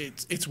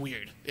it's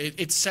weird.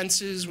 It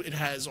senses. It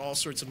has all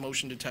sorts of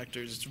motion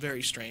detectors. It's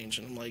very strange,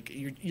 and I'm like,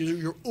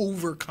 you're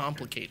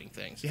overcomplicating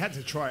things. You had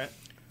to try it.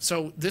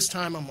 So this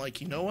time I'm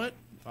like, you know what?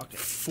 Fuck it.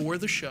 For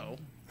the show.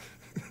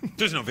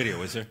 There's no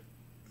video, is there?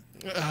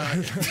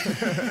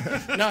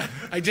 No,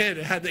 I did.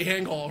 It had the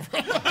angle.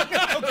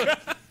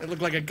 It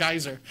looked like a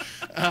geyser.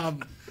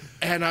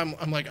 And I'm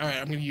like, all right,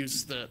 I'm gonna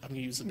use the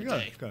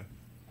bidet. Go.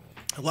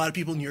 A lot of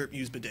people in Europe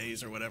use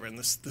bidets or whatever, and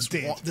this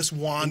Did. this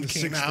wand In the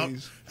came out,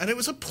 60s. and it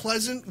was a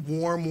pleasant,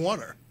 warm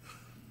water.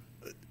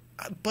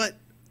 But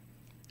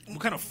What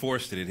kind of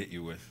force did it hit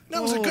you with? no,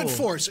 it was a good Oh.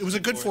 force. It was a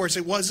good force.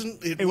 It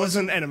wasn't. It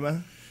wasn't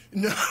enema.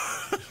 No.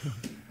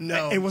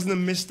 No. It wasn't a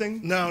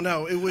misting.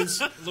 No. It was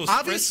Little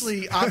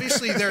obviously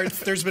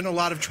there's been a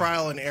lot of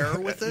trial and error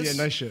with this.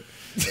 Yeah, no shit.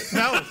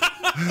 No.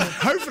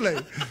 Hopefully.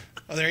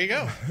 Oh, there you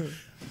go.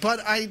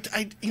 But I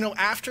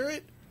after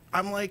it,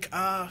 I'm like,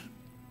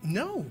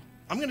 no,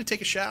 I'm going to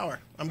take a shower.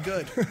 I'm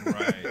good.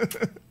 Right.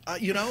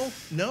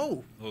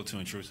 No. A little too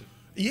intrusive.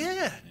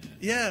 Yeah.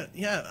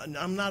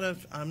 I'm not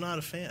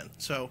a fan.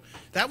 So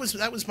that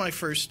was my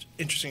first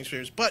interesting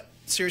experience. But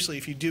seriously,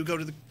 if you do go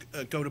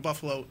to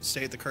Buffalo,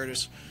 stay at the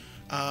Curtis.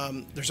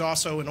 There's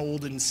also an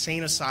old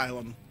insane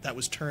asylum that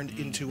was turned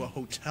into a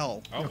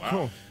hotel. Oh, wow.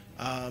 Cool.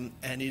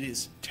 And it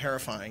is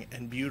terrifying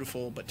and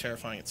beautiful, but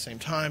terrifying at the same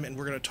time. And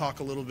we're going to talk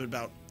a little bit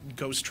about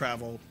ghost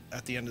travel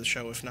at the end of the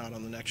show, if not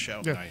on the next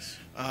show. Yeah. Nice.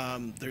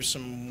 There's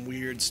some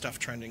weird stuff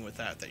trending with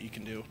that you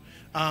can do.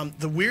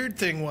 The weird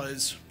thing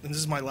was, and this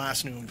is my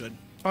last new and good.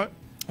 All right.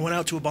 I went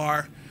out to a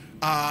bar.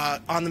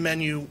 On the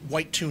menu,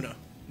 white tuna.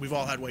 We've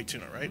all had white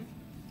tuna, right?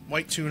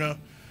 White tuna.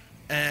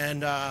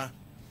 And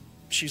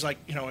she's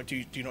like, do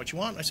you know what you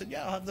want? I said,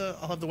 yeah,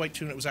 I'll have the white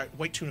tuna. It was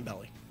white tuna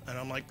belly. And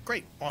I'm like,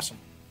 great, awesome.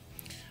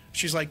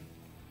 She's like,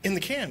 in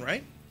the can,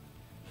 right?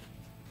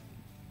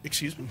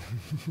 Excuse me?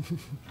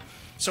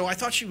 So I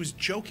thought she was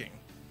joking.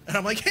 And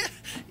I'm like,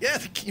 yeah,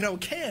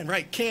 can,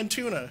 right? Canned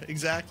tuna,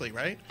 exactly,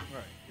 right?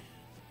 Right.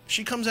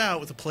 She comes out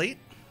with a plate,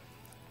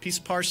 piece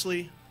of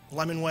parsley,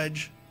 lemon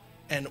wedge,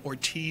 and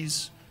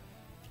Ortiz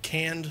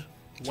canned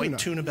white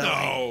tuna belly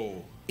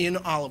No. in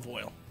olive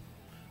oil.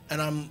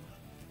 And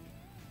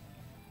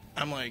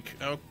I'm like,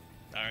 oh,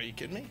 are you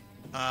kidding me?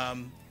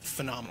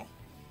 Phenomenal.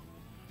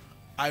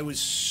 I was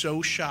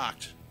so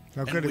shocked.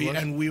 How good it was?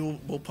 And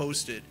we'll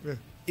post it. Yeah.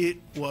 It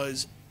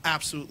was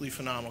absolutely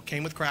phenomenal.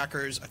 Came with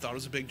crackers. I thought it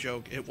was a big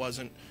joke. It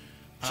wasn't.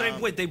 So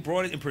wait, they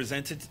brought it and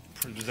presented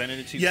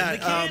it to you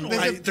Yeah, in the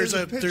can? There's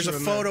a there's a picture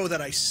in photo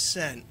that I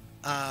sent.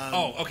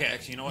 oh, okay.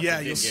 Actually, you know what? Yeah,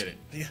 I you'll did get it.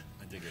 Yeah.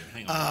 I did get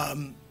it. Hang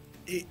on.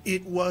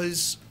 It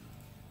was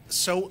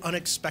so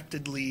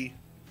unexpectedly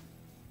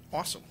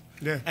awesome.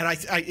 Yeah. And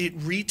it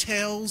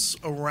retails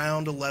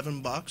around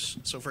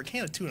 $11. So for a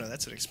can of tuna,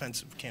 that's an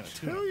expensive can of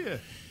tuna. Hell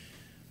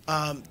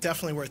yeah.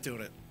 Definitely worth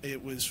doing it.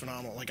 It was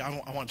phenomenal. Like I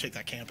want to take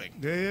that camping.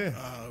 Yeah.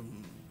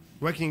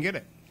 Where can you get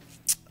it?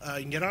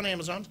 You can get it on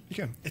Amazon. You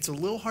can. It's a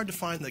little hard to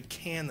find the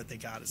can that they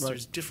got. Right.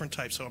 There's different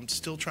types, so I'm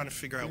still trying to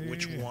figure out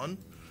which one.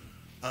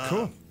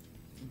 Cool.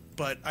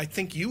 But I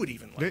think you would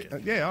even like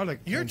it. Yeah, I like.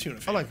 You're a tuna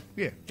fan. I like.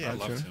 Yeah. Yeah, I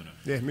love tuna.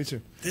 Yeah, me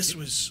too. This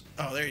was.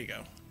 Oh, there you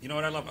go. You know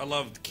what I love? I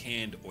love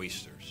canned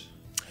oysters.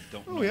 I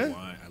don't know yeah?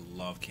 why. I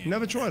love canned.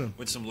 Never tried them.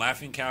 With some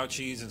Laughing Cow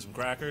cheese and some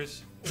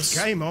crackers.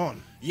 Game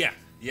on. Yeah.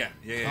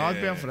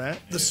 I'd be up for that.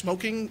 The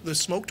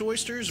smoked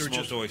oysters, or Smoked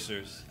just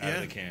oysters out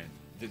of the can.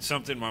 It's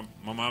something my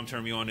mom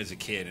turned me on as a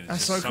kid, and it's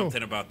That's just so cool.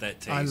 something about that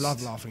taste. I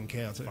love Laughing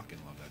Cow too. Fucking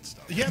love that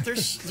stuff. yeah.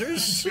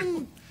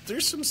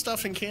 There's some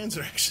stuff in cans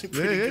that are actually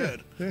pretty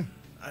good. Yeah.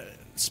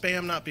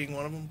 Spam not being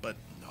one of them, but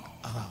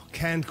Oh,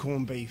 canned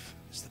corned beef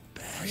is the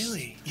best.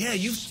 really, yeah.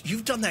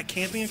 You've done that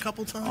camping a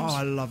couple times. Oh,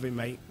 I love it,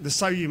 mate. The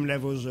sodium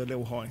levels are a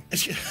little high.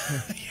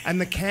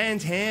 And the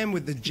canned ham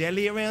with the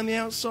jelly around the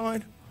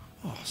outside.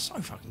 Oh, so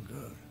fucking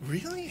good.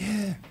 really?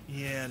 Yeah.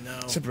 Yeah, no.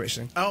 It's a British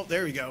thing. Oh,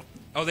 there we go.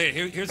 Oh,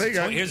 here's There you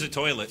go. here's a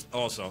toilet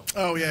also.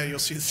 Oh, yeah, you'll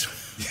see this.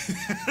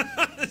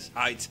 It's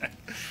high tech.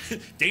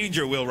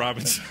 Danger, Will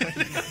Robinson.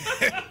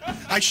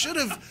 I should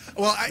have.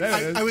 Well, There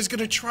it is. I was going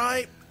to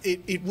try.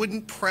 It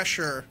wouldn't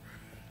pressure.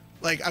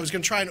 Like, I was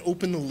going to try and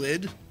open the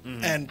lid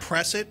and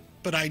press it,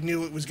 but I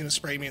knew it was going to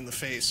spray me in the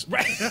face.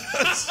 Right.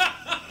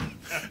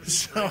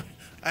 So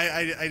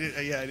I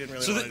didn't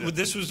really. So want to do it.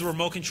 this was the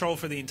remote control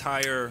for the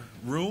entire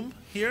room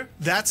here?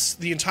 That's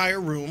the entire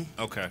room.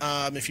 Okay.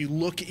 If you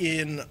look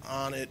in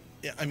on it,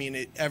 I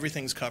mean,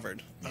 everything's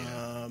covered.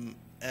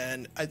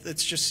 And it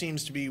just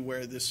seems to be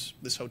where this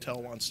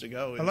hotel wants to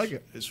go. I like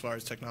it. As far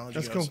as technology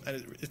That's goes. cool.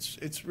 And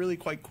it's really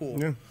quite cool.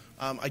 Yeah.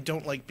 I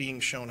don't like being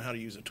shown how to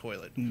use a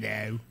toilet,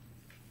 No.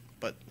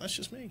 but that's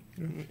just me.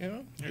 You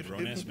know? You're a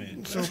grown-ass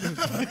man. So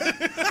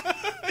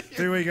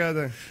there we go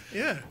then.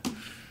 Yeah.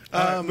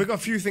 We've got a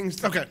few things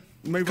to Okay.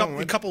 move on A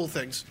with. couple of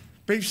things.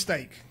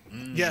 Beefsteak.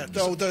 Yeah.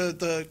 Oh,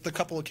 the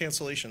couple of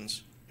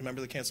cancellations.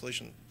 Remember the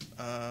cancellation?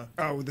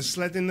 Oh, the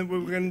sledding that we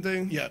were going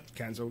to do? Yeah.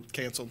 Cancelled.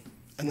 Canceled.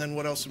 And then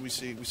what else did we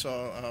see? We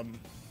saw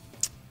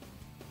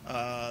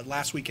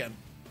last weekend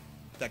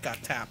that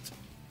got tapped.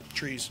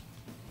 Trees.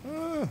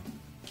 Yeah,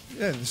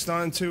 they're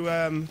starting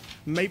to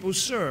maple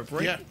syrup,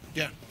 right? Yeah,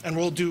 yeah. And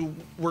we're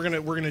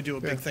gonna do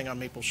a big thing on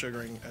maple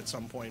sugaring at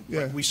some point.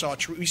 Yeah. We saw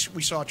trees.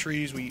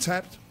 We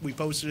Tapped. We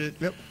posted it.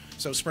 Yep.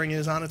 So spring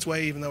is on its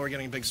way, even though we're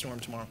getting a big storm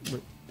tomorrow.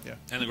 Yeah.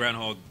 And the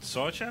groundhog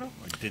saw a shadow?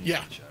 Or didn't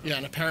Yeah. see a shadow? Yeah.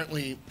 And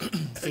apparently,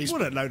 Facebook.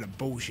 What a load of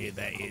bullshit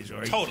that is,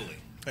 right? Totally.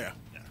 Yeah.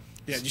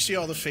 Yeah, did you see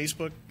all the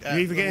Facebook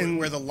You're getting-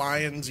 where the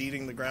lion's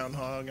eating the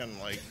groundhog and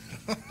like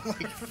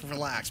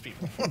relax,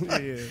 people. Yeah.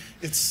 It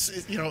It's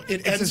ends a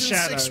in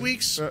shadow. 6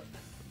 weeks.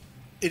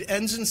 It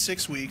ends in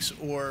 6 weeks,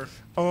 or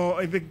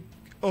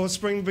Or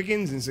spring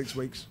begins in 6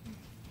 weeks.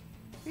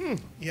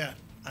 yeah,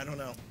 I don't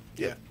know.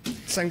 Yeah,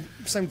 Same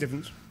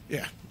difference.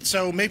 yeah.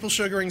 So maple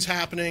sugaring's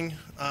happening,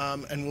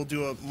 and we'll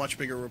do a much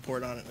bigger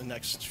report on it in the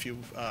next few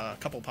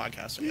couple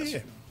podcasts. I guess. Yeah.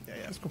 Yeah.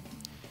 That's cool.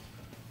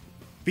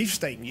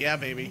 Beefsteak. Yeah,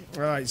 baby.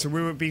 All right, so we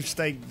were at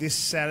Beefsteak this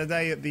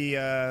Saturday at the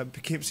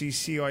Poughkeepsie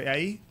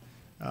CIA,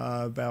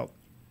 about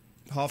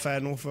half hour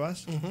north of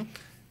us. Mm-hmm.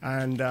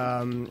 And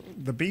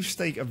the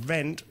Beefsteak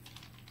event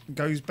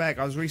goes back,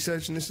 I was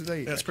researching this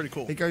today. That's pretty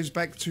cool. It goes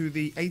back to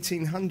the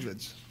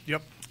 1800s.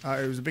 Yep.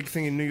 It was a big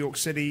thing in New York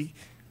City,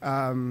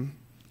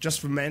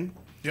 just for men.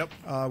 Yep.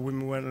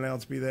 Women weren't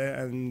allowed to be there,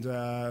 and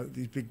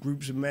these big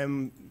groups of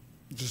men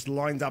just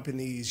lined up in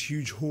these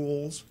huge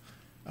halls.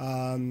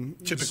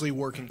 Typically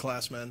working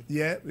class men.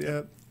 Yeah.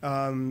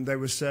 They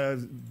were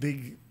served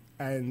big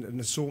and an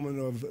assortment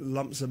of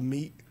lumps of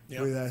meat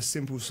Yeah. with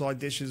simple side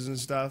dishes and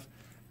stuff.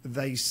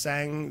 They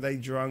sang, they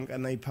drank,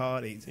 and they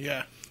partied.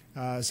 Yeah.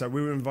 So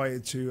we were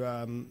invited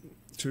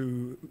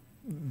to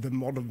the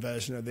modern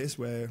version of this,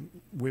 where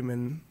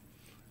women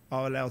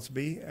are allowed to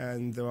be,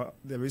 and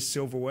there is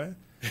silverware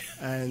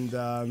and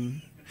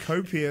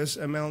copious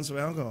amounts of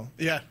alcohol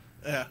Yeah.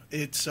 Yeah.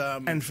 It's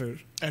and food.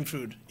 And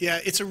food. Yeah,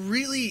 it's a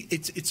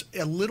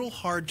little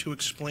hard to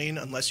explain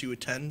unless you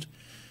attend,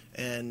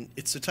 and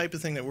it's the type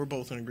of thing that we're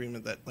both in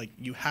agreement that like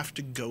you have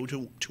to go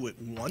to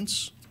it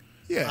once.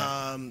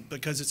 Yeah.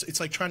 Because it's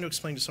like trying to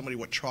explain to somebody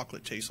what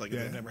chocolate tastes like if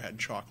Yeah. they've never had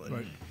chocolate.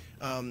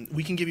 Right.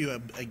 We can give you a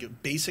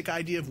basic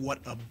idea of what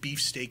a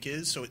beefsteak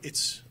is. So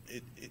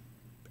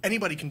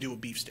anybody can do a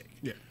beefsteak.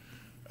 Yeah.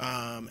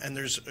 And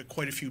there's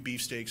quite a few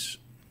beefsteaks,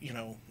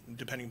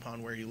 depending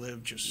upon where you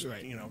live. Just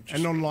Right. just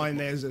And online,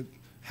 there's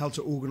how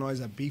to organize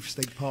a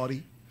beefsteak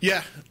party.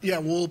 Yeah,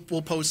 we'll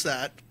post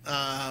that.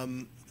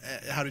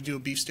 How to do a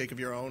beefsteak of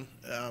your own.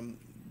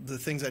 The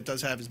things that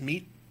does have is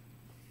meat,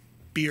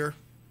 beer,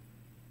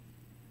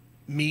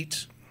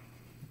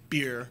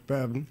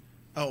 Bourbon.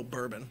 Oh,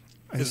 bourbon.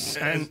 As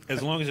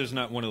long as there's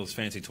not one of those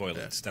fancy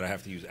toilets that I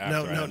have to use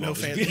after. No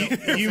fancy.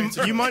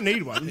 You might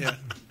need one. Yeah,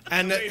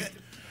 and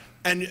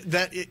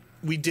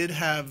we did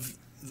have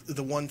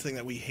the one thing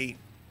that we hate.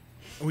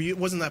 It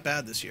wasn't that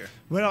bad this year.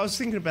 Well, I was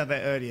thinking about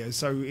that earlier.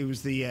 So it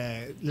was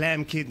the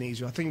lamb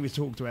kidneys. I think we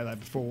talked about that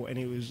before, and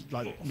it was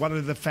like one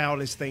of the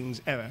foulest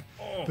things ever.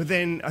 But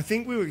then I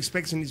think we were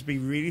expecting it to be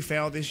really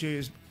foul this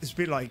year. It's a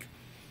bit like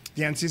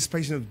the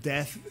anticipation of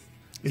death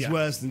is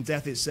worse than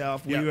death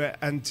itself. We were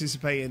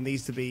anticipating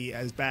these to be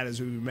as bad as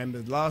we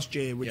remembered last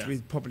year, which we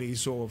probably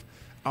sort of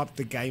upped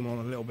the game on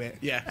a little bit.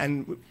 Yeah.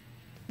 And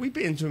we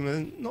bit into them,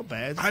 and not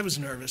bad. I was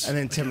nervous. And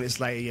then 10 minutes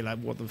later, you're like,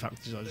 what the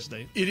fuck did I just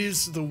do? It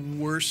is the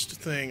worst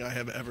thing I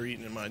have ever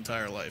eaten in my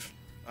entire life.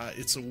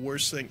 It's the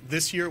worst thing.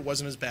 This year it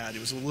wasn't as bad. It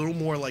was a little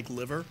more like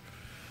liver,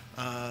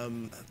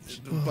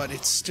 but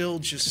it's still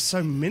just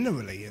So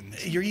minerally.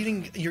 And you're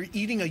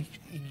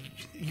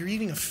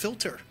eating a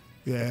filter.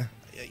 yeah.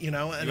 And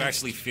You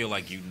actually feel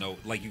like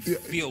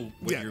feel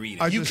what you're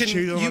eating. I you just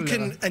chewed on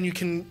liver.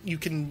 you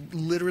can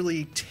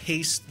literally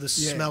taste the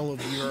smell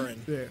of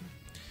urine. Yeah.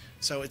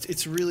 So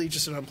it's really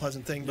just an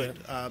unpleasant thing. But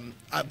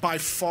by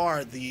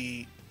far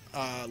the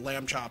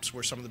lamb chops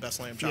were some of the best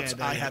lamb chops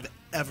they I are. have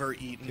ever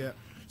eaten. Yeah.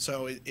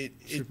 So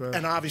Superb.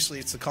 and obviously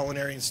it's the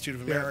Culinary Institute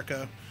of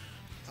America.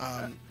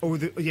 All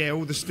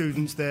the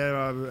students there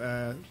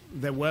are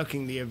they're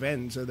working the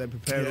event, so they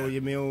prepare all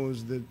your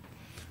meals.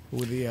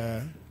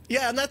 Yeah,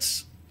 and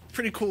that's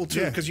pretty cool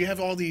too, Yeah. because you have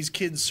all these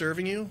kids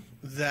serving you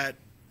that,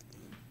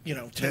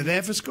 they're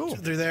there for school.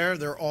 They're there.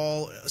 They're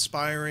all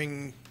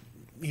aspiring,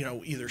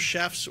 either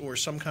chefs or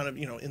some kind of,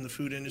 in the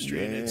food industry.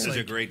 Yeah. And it's Does like,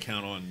 their grade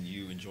count on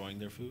you enjoying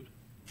their food?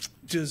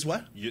 does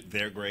what?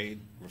 Their grade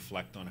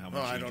reflect on how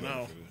much Oh, you I don't enjoy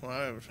know. the food? Well,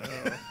 I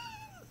don't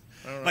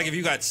know. Like if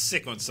you got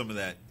sick on some of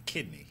that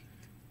kidney,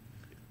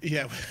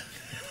 Yeah.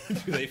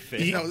 do they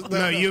fit?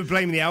 No, you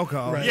blame the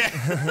alcohol. Right.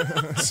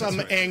 Yeah.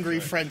 Some angry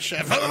French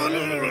chef. You're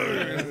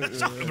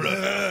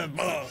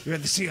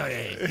at the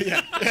CIA.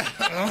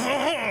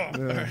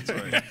 That's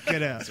right.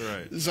 Get out. That's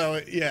right. So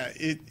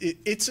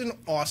it's an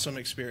awesome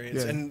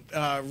experience, Yeah. and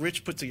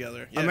Rich put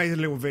together. I made a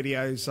little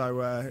video, so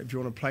if you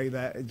want to play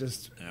that, it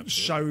just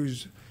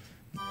shows.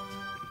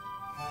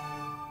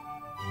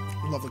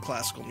 Love the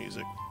classical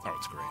music. Oh,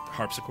 it's great. The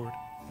harpsichord.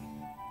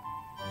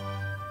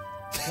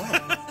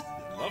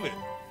 Love it.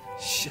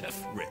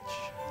 Chef Rich.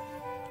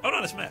 Oh, no,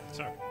 that's Matt.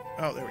 Sorry.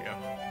 Oh, there we go.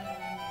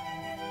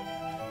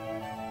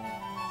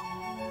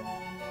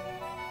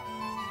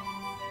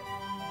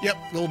 Yep,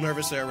 a little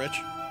nervous there, Rich.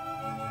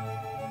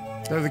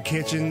 They're the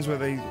kitchens where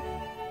they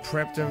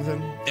prepped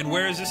everything. And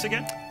where is this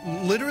again?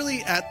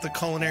 Literally at the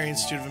Culinary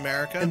Institute of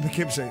America. In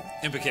Poughkeepsie.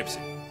 In Poughkeepsie.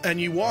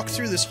 And you walk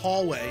through this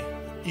hallway,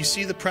 you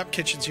see the prep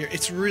kitchens here.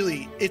 It's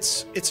really,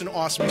 it's an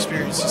awesome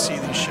experience to see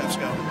these chefs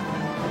go.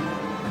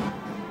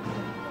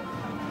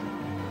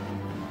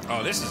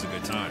 Oh, this is a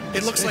good time.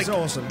 It looks It's like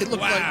awesome. It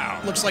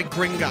Wow. looks like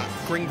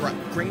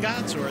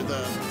Gringotts or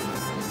the.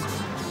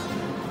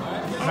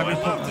 Oh, I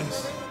love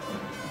this.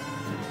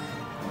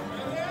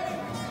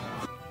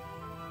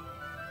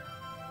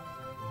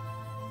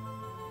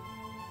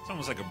 It's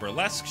almost like a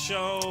burlesque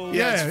show.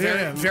 Yeah, it's very,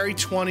 yeah. very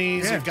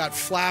 20s. Yeah. You've got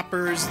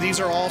flappers. These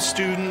are all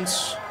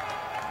students.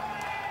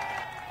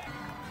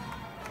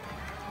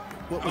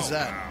 What was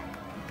that?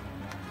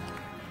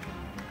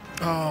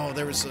 Oh,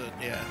 there was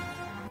yeah.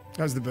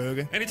 That was the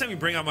burger. Anytime you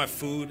bring out my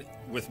food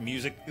with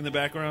music in the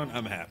background,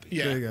 I'm happy.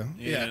 Yeah. There you go.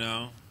 You Yeah.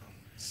 know?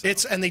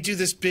 And they do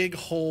this big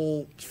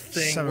whole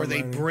thing where they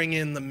Ceremony. bring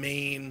in the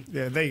main,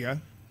 Yeah, there you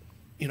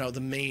go. the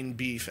main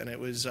beef, and it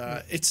was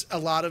it's a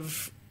lot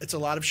of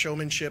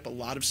showmanship, a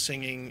lot of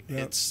singing.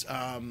 Yeah. It's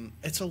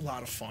a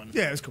lot of fun.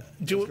 Yeah, it's cool.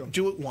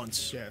 Do it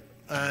once. Yeah.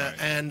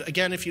 And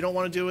again, if you don't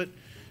want to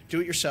do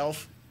it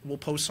yourself. We'll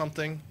post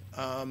something.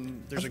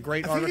 There's a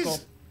great I think article.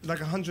 it's like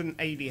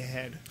 180 a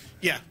head.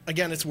 Yeah,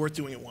 again, it's worth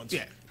doing it once.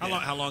 Yeah.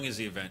 How long is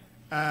the event?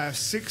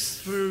 6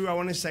 through, I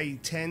want to say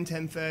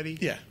 10:30.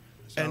 Yeah.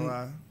 So,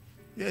 And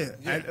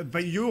yeah.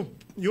 But your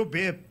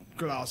beer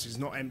glass is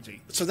not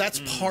empty. so that's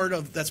part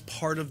of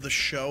the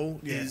show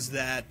Yeah. is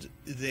that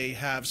they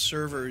have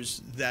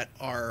servers that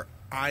are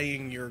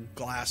eyeing your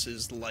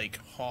glasses like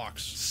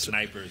hawks.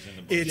 Snipers in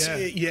the book. It's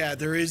Yeah.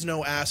 there is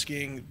no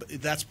asking.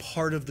 That's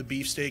part of the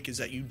beefsteak is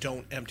that you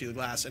don't empty the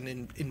glass, and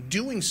in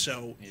doing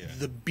so,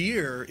 the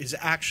beer is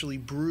actually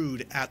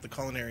brewed at the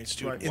Culinary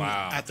Institute Right.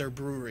 Wow. at their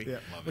brewery, Yeah.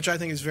 which I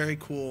think is very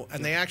cool.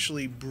 And they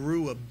actually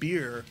brew a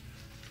beer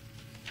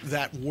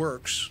that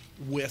works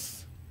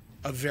with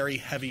a very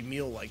heavy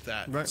meal like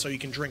that, Right. so you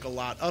can drink a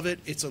lot of it.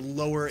 It's a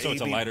lower. So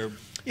it's a ABV. lighter.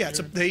 Yeah, I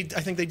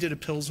think they did a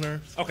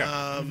pilsner. Okay.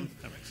 That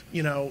makes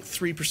sense.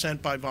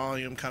 3% by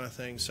volume kind of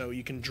thing. So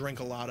you can drink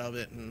a lot of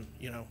it, and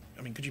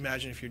could you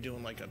imagine if you're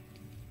doing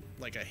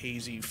like a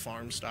hazy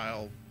farm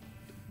style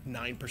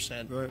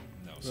 9% Right.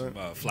 No, some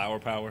flower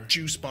power.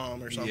 juice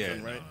bomb or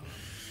something, right?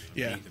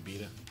 Yeah.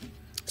 Beta.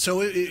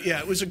 So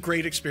it was a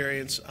great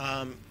experience,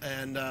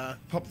 and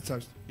Pop the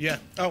toast. yeah.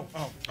 Oh,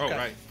 Oh, okay.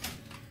 right.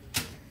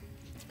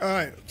 All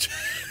right.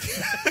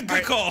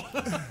 Good call.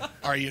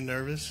 Are you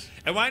nervous?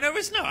 Am I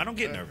nervous? No, I don't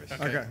get nervous.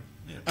 Okay.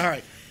 All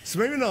right. So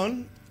moving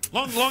on.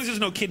 Long as there's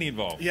no kidney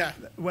involved. Yeah.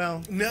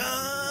 Well, No.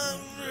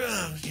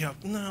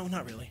 No,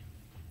 not really.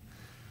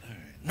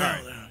 No, All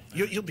right. no.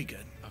 You'll be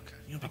good. Okay.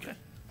 You'll be good.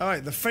 all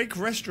right. The fake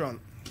restaurant.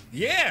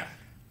 Yeah.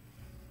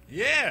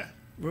 Yeah.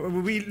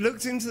 We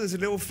looked into this a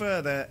little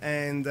further,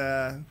 and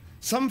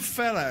some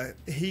fella,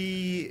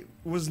 he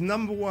was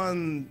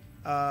 #1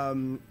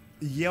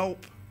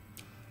 Yelp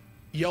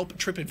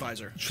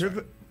TripAdvisor.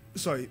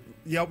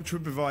 Yelp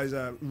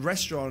TripAdvisor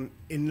restaurant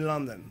in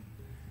London,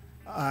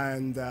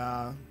 and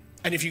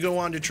And if you go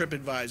on to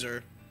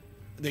TripAdvisor,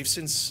 they've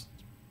since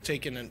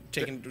taken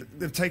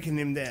they've taken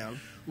him down.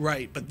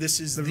 right, but this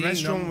is The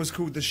restaurant was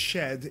called The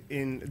Shed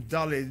in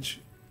Dulwich,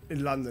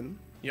 in London.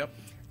 Yep.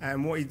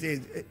 And what he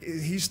did,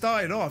 he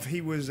started off.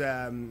 He was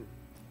a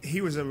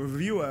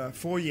reviewer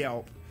for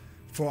Yelp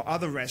for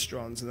other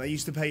restaurants, and they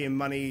used to pay him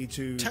money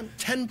to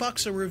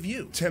 $10 a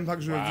review.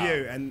 $10 a Wow.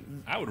 review.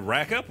 And I would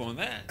rack up on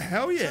that.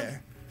 hell yeah,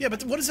 Yeah,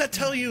 but what does that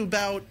tell you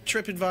about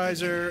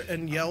TripAdvisor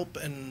and Yelp?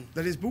 And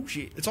that is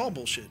bullshit. it's all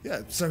bullshit.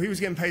 Yeah, so he was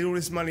getting paid all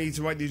this money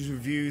to write these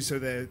reviews so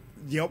the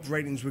Yelp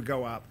ratings would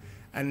go up.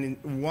 And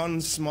in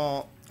one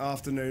smart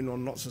afternoon, or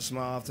not so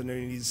smart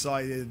afternoon, he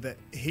decided that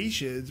he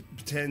should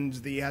pretend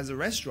that he has a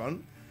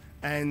restaurant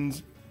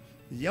and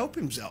Yelp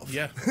himself.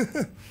 Yeah.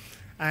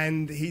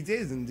 And he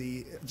did,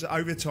 and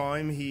over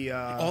time he.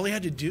 All he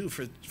had to do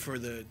for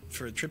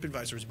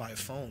TripAdvisor was buy a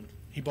phone.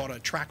 He bought a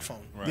track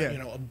phone, Right. Yeah. you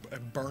know, a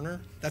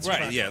burner. That's Right,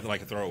 track yeah, phone.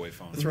 like a throwaway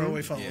phone. A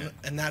throwaway phone, Yeah.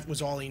 and that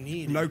was all he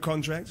needed. No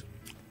contract.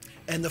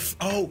 And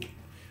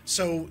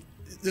so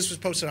this was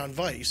posted on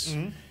Vice.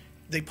 Mm-hmm.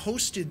 They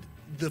posted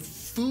the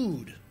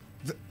food.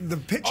 The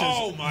pictures.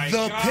 Oh my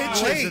The God.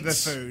 Pictures of the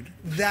plates food.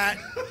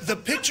 The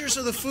pictures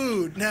of the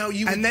food. Now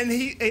you And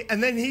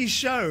then he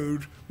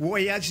showed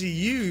what he actually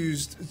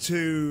used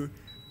to,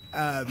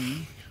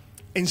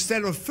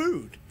 instead of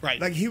food. Right.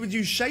 Like he would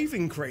use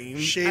shaving cream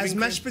as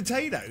mashed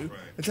potato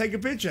and take a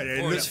picture of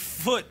it. Or his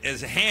foot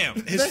as ham.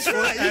 his That's foot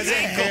right, as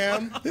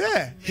a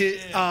yeah.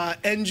 ham,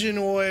 engine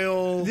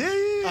oil,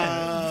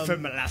 for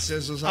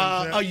molasses or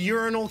something. a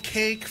urinal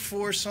cake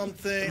for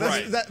something.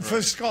 Right.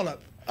 For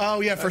scallop.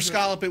 Oh yeah, for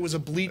scallop it was a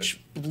bleach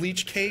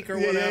cake or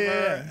whatever,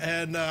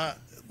 yeah. and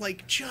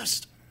like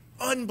just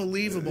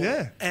unbelievable.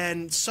 Yeah.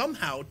 And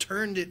somehow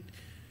turned it.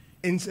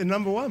 Into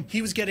number one. He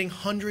was getting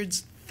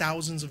hundreds,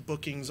 thousands of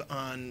bookings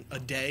on a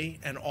day,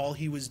 and all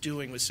he was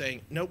doing was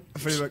saying, "Nope,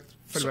 Fully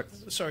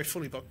booked. Sorry,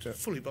 fully booked.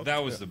 Fully booked."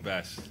 That was the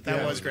best.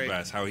 That was the great.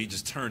 best. How he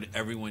just turned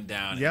everyone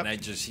down, Yep. and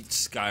that just he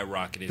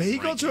skyrocketed. But he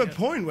got to a ranking.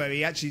 point where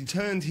he actually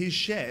turned his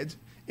shed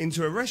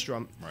into a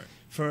restaurant Right.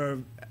 for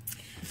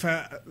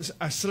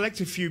a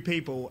selected few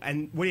people.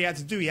 And what he had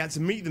to do, he had to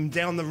meet them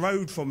down the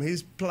road from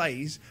his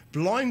place,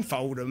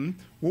 blindfold them,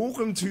 walk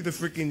them to the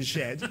freaking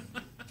shed,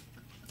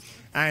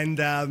 and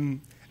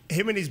him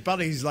and his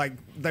buddies, like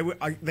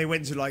they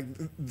went to like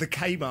the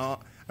Kmart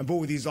and bought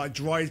all these like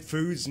dried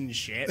foods and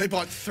shit. They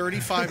bought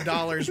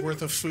 $35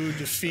 worth of food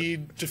to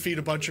feed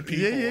a bunch of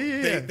people.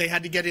 Yeah. They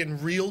had to get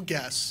in real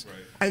guests.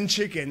 Right. And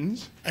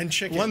chickens. And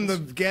chickens. One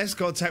of the guests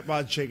got attacked by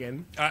a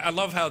chicken. I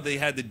love how they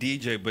had the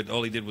DJ, but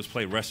all he did was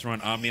play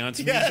restaurant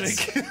ambiance Yes.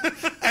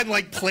 music. And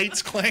like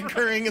plates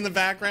clankering in the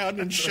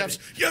background and chefs,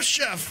 yes,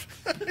 chef.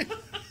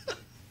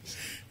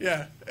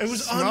 Yeah, it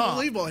was Smart.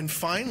 unbelievable. And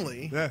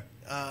finally, Yeah.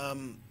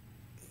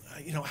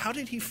 you know, how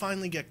did he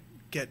finally get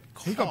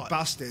caught? He got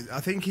busted. I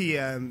think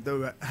they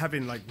were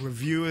having like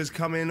reviewers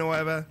come in or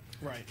whatever.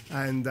 Right.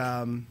 And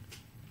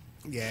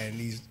and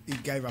he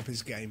gave up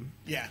his game.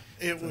 Yeah,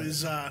 it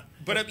was.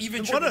 But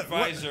even What a-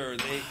 TripAdvisor,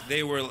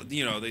 they were,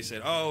 you know, they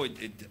said, oh,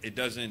 it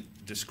doesn't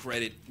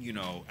discredit, you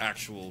know,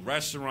 actual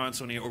restaurants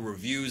on here or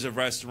reviews of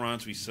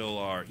restaurants. We still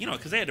are, you know,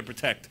 because they had to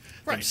protect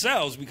Right.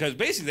 themselves because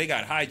basically they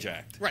got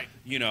hijacked. Right.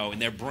 You know, and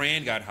their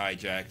brand got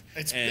hijacked.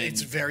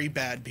 It's very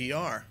bad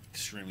PR.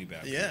 extremely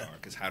bad Yeah. PR.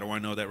 Because how do I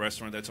know that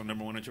restaurant that's on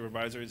number one on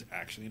TripAdvisor is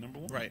actually number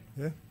one? Right.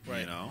 Yeah.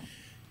 Right. You know?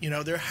 You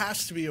know, there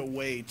has to be a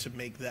way to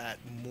make that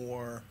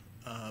more,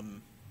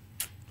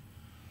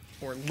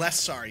 or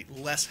less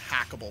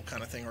hackable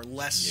kind of thing, or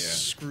less Yeah.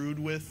 screwed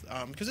with,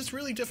 because it's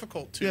really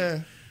difficult to.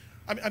 Yeah.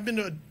 I've been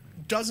to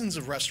dozens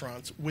of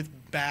restaurants with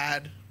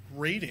bad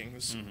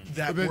ratings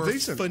that But were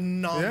decent.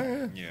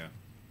 phenomenal. Yeah. Yeah.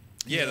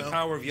 Yeah, know? the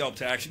power of Yelp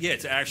to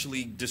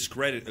actually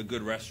discredit a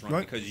good restaurant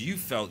Right. because you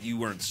felt you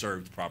weren't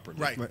served properly.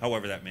 Right. Right.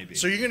 However that may be.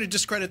 So you're going to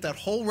discredit that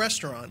whole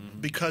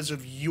restaurant because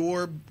of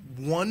your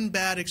one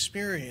bad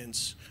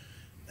experience,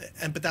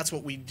 but that's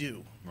what we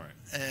do. Right.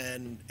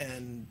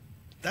 And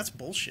that's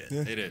bullshit.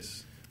 It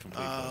is.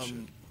 Complete bullshit.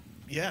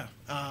 Yeah.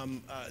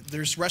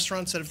 There's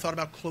restaurants that have thought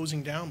about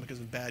closing down because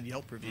of bad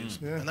Yelp reviews,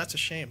 Yeah. and that's a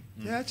shame.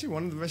 Yeah, actually,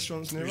 one of the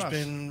restaurants near There's us.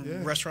 been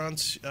Yeah.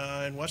 restaurants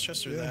in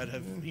Westchester that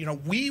have, you know,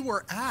 we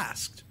were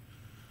asked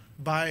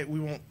we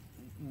won't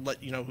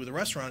let you know who the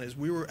restaurant is.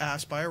 We were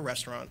asked by a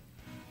restaurant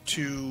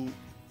to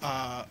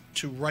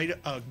write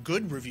a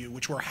good review,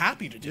 which we're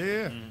happy to do.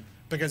 Yeah.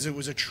 Because it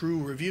was a true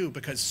review,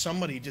 because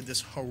somebody did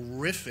this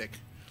horrific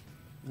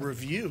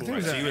review.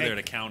 Right, so you were there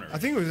to counter. I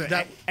think it was an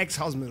That-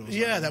 ex-husband or something.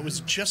 Yeah, that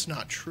was just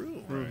not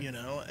true, you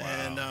know,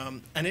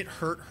 and it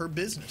hurt her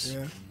business.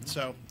 Yeah.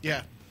 So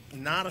yeah,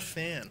 not a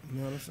fan.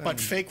 Not a fan. But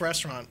fake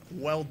restaurant,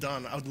 well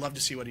done. I would love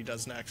to see what he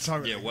does next.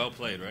 Totally. Yeah, well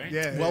played, right?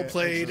 Yeah. Well yeah,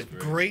 played, excellent.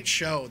 great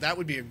show. That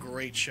would be a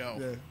great show.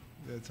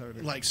 Yeah,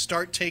 totally. Like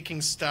start taking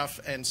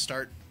stuff and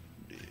start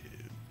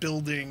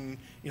building.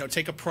 You know,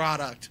 take a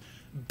product,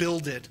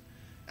 build it,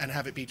 and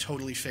have it be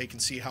totally fake,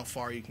 and see how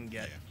far you can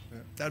get.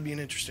 That would be an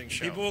interesting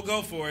show. People will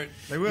go for it.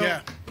 They will.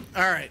 Yeah.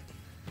 All right.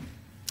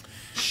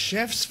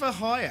 Chefs for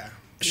hire.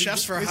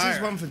 Chefs for This hire.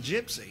 is one for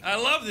Gypsy. I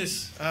love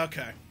this.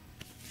 Okay.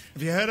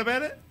 Have you heard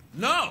about it?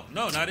 No,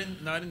 not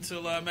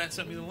until Matt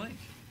sent me the link.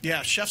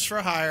 Yeah, Chefs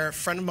for Hire. A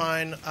friend of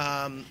mine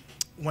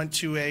went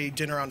to a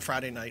dinner on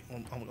Friday night.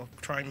 I'll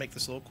try and make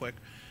this a little quick.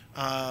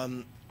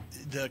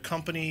 The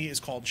company is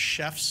called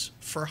Chefs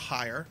for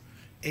Hire,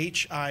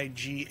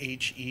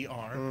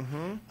 HIGHER,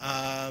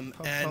 and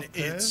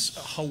it's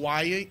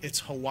Hawaii. It's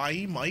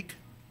Hawaii Mike.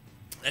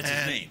 That's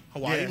his name.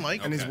 Hawaii Yeah,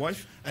 Mike and his Okay.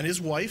 wife. and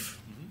his wife.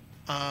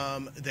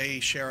 They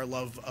share a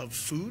love of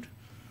food,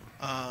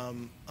 a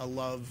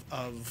love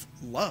of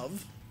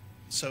love.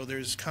 So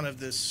there's kind of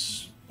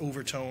this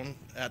overtone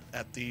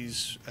at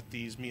these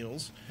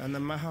meals, And the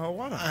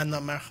marijuana. and the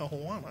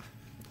marijuana.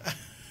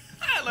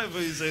 I love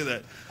when you say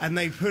that. And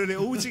they put it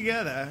all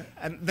together,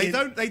 and they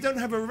don't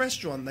have a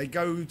restaurant. They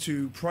go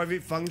to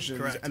private functions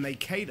Correct. and they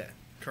cater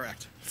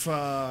Correct. for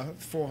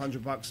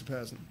 $400 a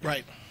person.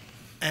 Right.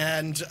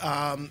 And it's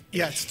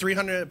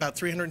about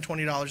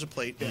 $320 a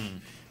plate.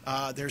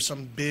 There's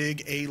some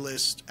big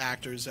A-list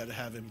actors that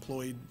have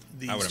employed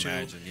these I would two.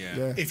 imagine, yeah.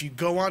 Yeah. If you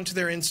go onto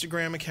their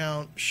Instagram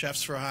account,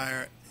 Chefs for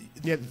Hire,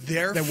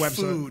 their website.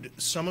 food,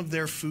 some of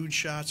their food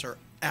shots are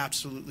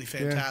absolutely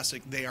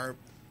fantastic. They are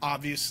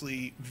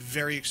obviously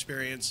very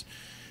experienced.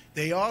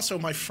 They also,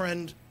 my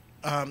friend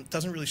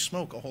doesn't really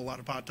smoke a whole lot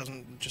of pot.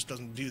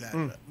 Doesn't do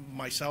that.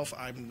 Myself,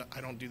 I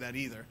don't do that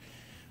either.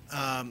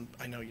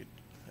 I know you.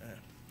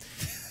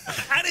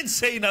 I didn't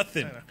say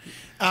nothing.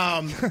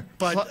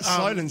 But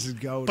Silence is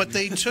gold. But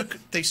they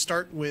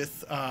start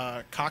with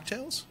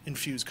cocktails,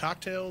 infused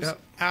cocktails, Yep.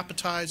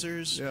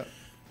 appetizers. Yeah.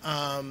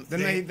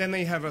 Then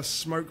they have a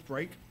smoke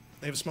break.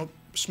 They have a smoke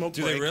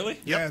Do break. they really?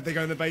 Yep. Yeah, they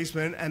go in the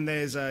basement, and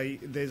there's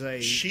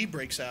a She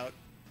breaks out.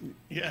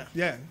 Yeah.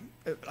 yeah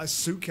a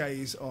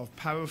suitcase of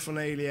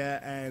paraphernalia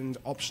and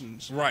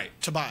options. Right.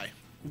 To buy.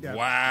 Yeah.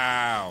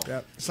 Wow.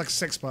 Yeah, it's like a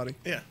sex party.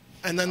 Yeah.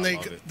 And then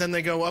love it.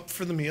 they go up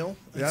for the meal.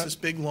 It's Yeah. this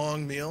big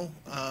long meal.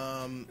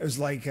 It was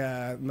like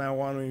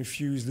marijuana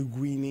infused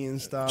linguine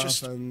and stuff,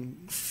 Just and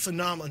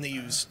phenomenal. And they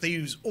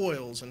use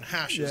oils and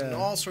hashes and Yeah.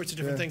 all sorts of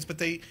different Yeah. things. But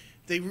they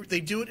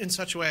do it in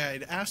such a way.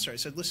 I'd asked her. I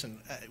said, "Listen,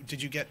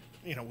 did you get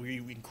were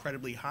you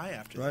incredibly high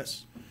after Right.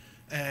 this?"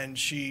 And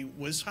she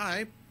was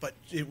high, but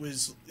it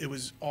was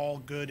all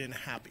good and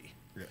happy.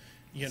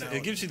 You know,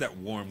 It gives you that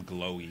warm,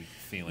 glowy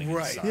feeling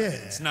Right. inside.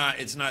 Yeah.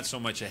 It's not so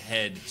much a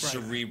head,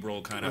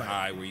 cerebral kind of Right.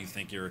 high where you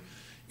think you're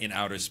in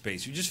outer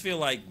space. You just feel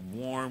like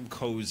warm,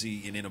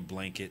 cozy, and in a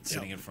blanket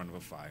sitting in front of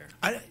a fire.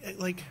 I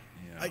like.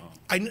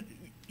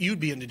 You'd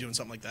be into doing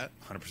something like that.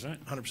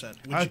 100%. 100%.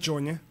 I'd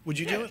join you. Would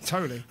you do it?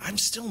 Totally. I'm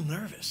still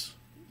nervous.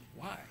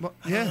 Why? But,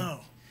 I yeah. don't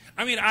know.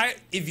 I mean,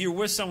 if you're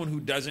with someone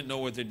who doesn't know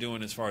what they're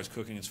doing as far as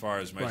cooking, as far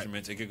as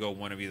measurements, it could go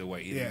one of either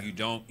way. Either Yeah.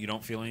 you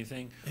don't feel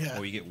anything, Yeah.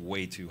 or you get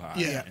way too high.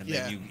 Yeah, and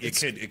yeah. then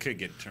it could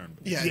get turned.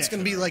 Yeah, it's going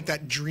to be like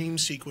that dream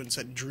sequence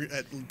at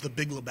the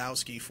Big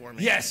Lebowski for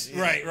me. Yes,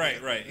 Yeah.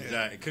 right,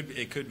 exactly.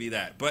 It could be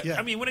that. But Yeah.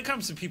 I mean, when it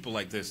comes to people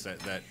like this that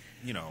have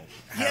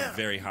Yeah.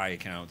 very high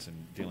accounts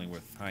and dealing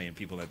with high end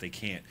people that they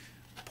can't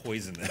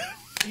poison them.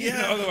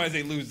 Yeah. Otherwise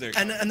they lose their.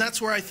 And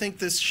that's where I think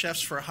this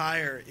Chefs for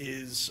Hire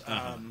is.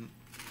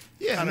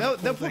 Yeah, kind and of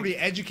a they'll cool probably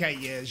educate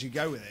you as you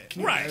go with it.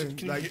 Right.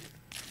 You know, like,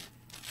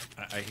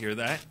 I hear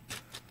that.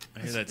 I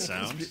hear that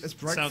sound. it's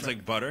breakfast. Sounds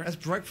like butter. That's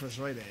breakfast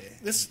right there.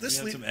 This Do you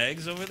have some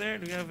eggs over there?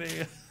 Do we have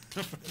a?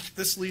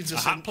 this leads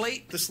us hot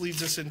plate? This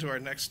leads us into our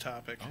next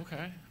topic.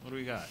 Okay. What do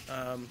we got?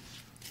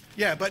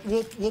 Yeah, but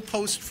we'll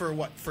post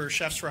for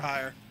Chefs for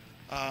Hire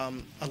a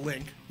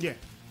link. Yeah.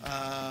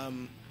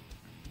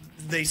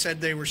 They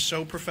said they were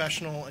so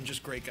professional and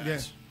just great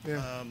guys.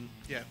 Yeah.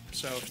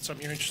 So if it's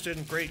something you're interested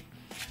in, great.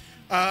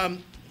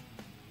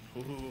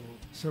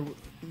 So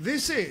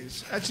this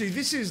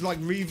is like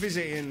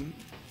revisiting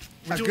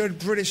a good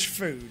British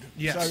food.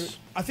 Yes. So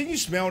I think you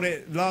smelled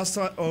it last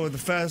time, or the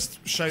first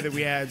show that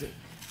we had,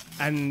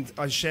 and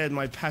I shared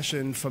my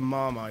passion for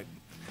Marmite,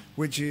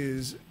 which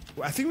is,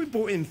 I think we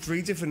brought in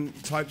 3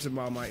 different types of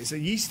Marmite. It's a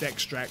yeast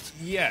extract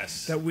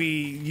Yes. that we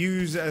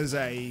use as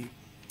a.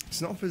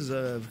 It's not a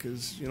preserve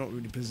because you're not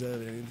really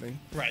preserving anything.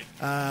 Right.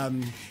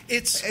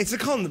 It's a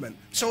condiment.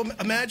 So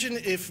imagine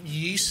if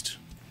yeast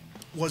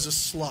was a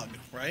slug,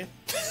 right?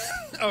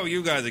 Oh,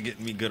 you guys are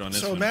getting me good on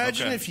this So one.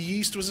 imagine Okay. if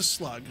yeast was a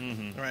slug,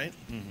 right?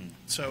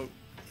 So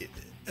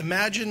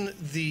imagine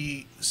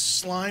the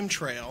slime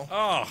trail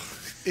Oh,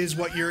 is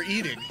what you're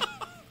eating.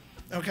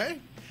 Okay?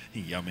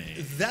 yummy.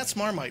 That's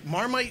Marmite.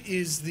 Marmite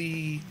is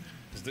the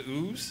Is the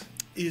ooze?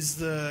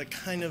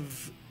 kind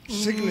of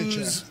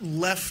Signature.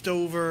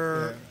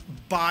 leftover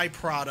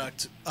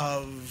byproduct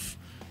of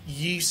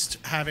yeast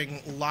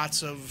having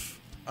lots of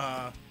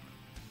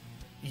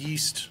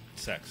yeast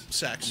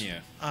sex.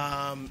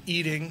 Yeah.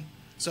 Eating.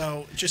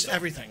 So just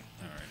everything.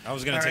 All right. I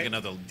was gonna All take right.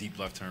 another deep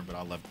left turn, but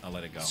I'll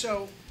let it go.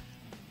 So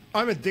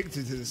I'm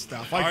addicted to this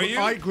stuff. Are you?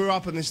 I grew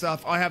up on this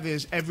stuff. I have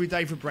this every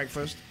day for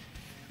breakfast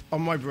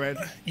on my bread.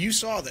 you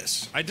saw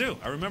this. I do.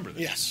 I remember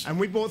this. Yes. And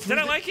we bought 3.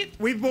 Did I like it?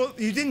 We bought.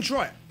 You didn't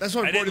try it. That's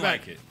why I I brought didn't it back.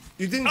 like it.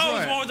 You didn't Oh, try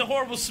it's it. one with the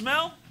horrible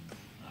smell.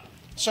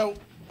 So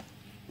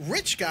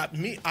Rich got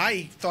me.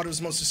 I thought it was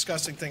the most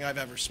disgusting thing I've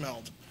ever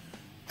smelled.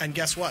 And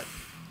guess what?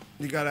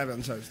 You gotta have it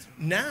on toast.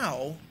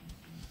 Now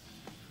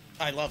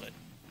I love it.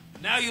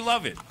 Now you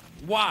love it.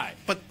 Why?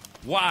 But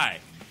Why?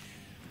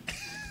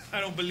 I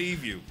don't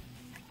believe you.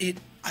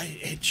 it's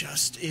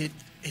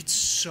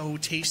so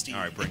tasty. All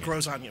right, bring it it.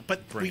 grows on you.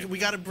 But Bring it. we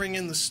got to bring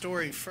in the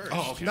story first.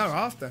 Oh, okay. No,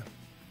 after.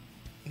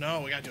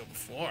 No, we got to do it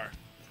before.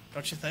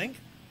 Don't you think?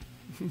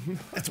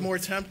 It's more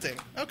tempting.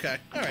 Okay.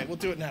 All right, we'll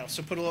do it now.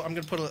 So I'm going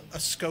to put a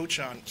scotch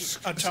on.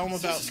 Tell them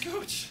about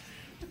Scotch.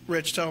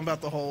 Rich. Tell them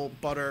about the whole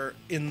butter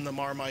in the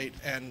Marmite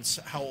and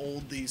how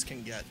old these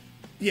can get.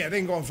 Yeah, they've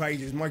been gone for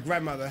ages. My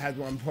grandmother had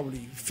one probably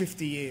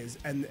 50 years,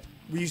 and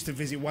we used to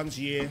visit once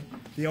a year.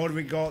 The older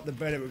we got, the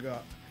better we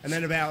got. And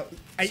then about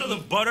 8 So the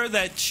butter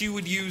that she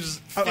would use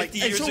 50 like,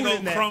 years it's all ago,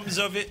 in there. crumbs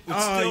of it would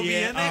Oh, still be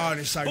yeah. in there? Oh,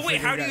 it's so but wait,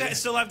 how do freaking you good.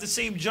 still have the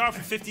same jar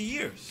for 50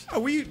 years?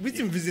 Oh, we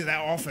didn't visit that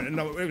often. And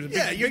no, it was a big,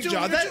 Yeah, you're big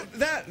doing- jar. you're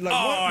That like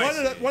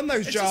Oh, one of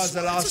those It's jars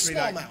that it's lasts a me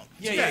small like amount.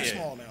 Yeah, It's a yeah, very yeah.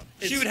 small amount.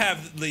 She would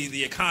have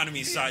the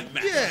economy side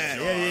map.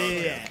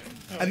 Yeah.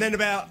 And then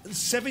about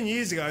 7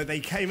 years ago, they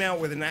came out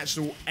with an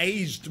actual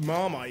aged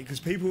Marmite because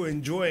people were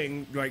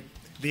enjoying like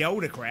the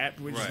older crap,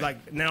 which is Right.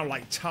 like now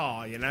like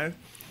tar, you know.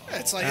 Yeah,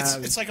 it's like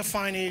it's like a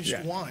fine aged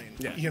yeah. wine.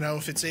 Yeah. You know,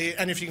 if it's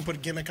and if you can put a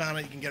gimmick on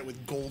it, you can get it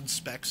with gold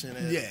specks in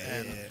it.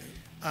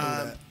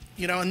 Yeah.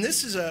 You know, and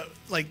this is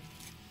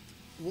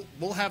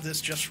we'll have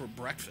this just for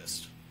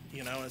breakfast.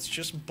 You know, it's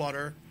just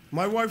butter.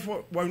 My wife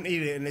won't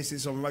eat it unless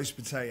it's on roast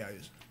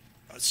potatoes.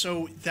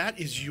 So that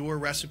is your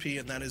recipe,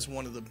 and that is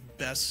one of the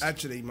best.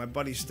 Actually, my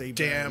buddy Steve.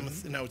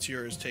 No, it's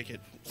yours. Take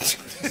it.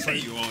 Say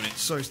you own it.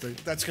 Sorry,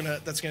 Steve. That's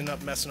gonna end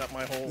up messing up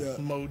my whole Yeah.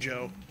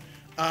 mojo.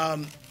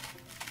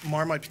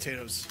 Marmite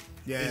potatoes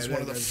is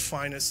one of the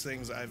finest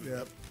things I've.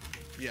 Yep.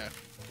 Yeah.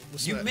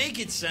 Listen You to that. make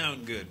it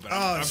sound good, but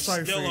Oh, I'm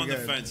so still on the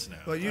good. fence now.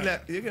 Well, you're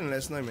gonna let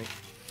us know, mate.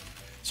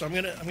 So I'm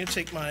gonna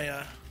take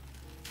my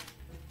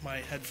my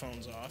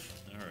headphones off.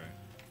 All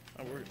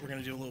right. We're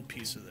gonna do a little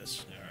piece of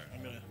this. All right.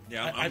 I'm gonna.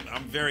 Yeah,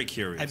 I'm very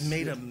curious. I've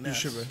made a mess.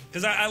 should be.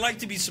 Because I like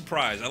to be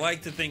surprised. I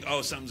like to think,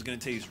 oh, something's going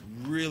to taste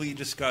really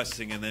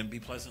disgusting, and then be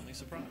pleasantly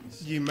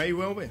surprised. You may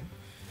well be.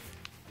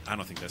 I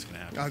don't think that's going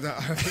to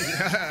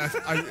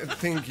happen. I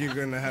think you're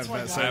gonna have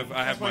that. I have,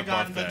 I have my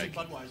barf bag.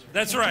 Budweiser.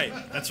 That's right.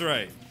 That's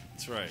right.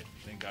 That's right.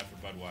 Thank God for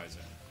Budweiser.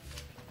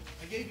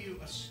 I gave you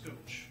a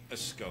scotch. A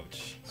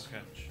scotch.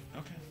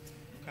 Okay.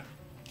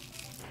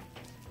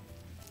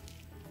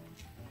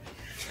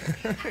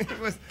 It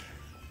was,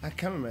 that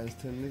cameraman's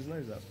turning his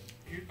nose up.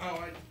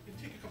 I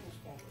take a couple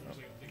small ones,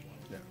 like a big one.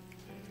 Yeah.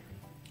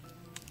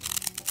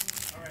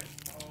 All right.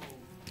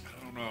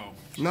 I don't know.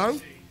 No?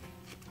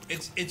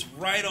 It's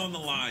right on the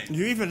line.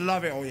 You either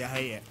love it or you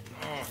hate it.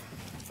 Oh,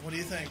 What do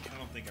you think? I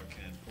don't think I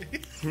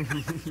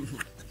can.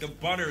 The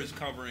butter is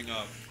covering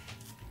up.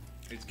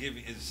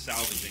 Is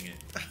salvaging it.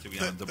 To be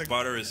honest, the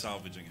butter is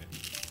salvaging it.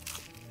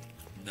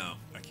 No,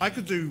 I can't. I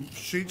could do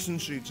sheets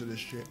and sheets of this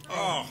shit.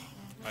 Oh,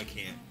 I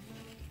can't.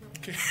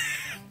 Okay.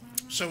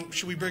 So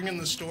should we bring in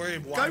the story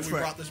of why Go we for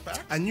it. brought this back?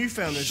 And you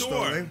found this Sure.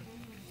 story.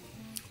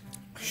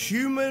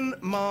 Human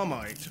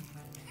Marmite.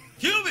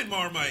 Human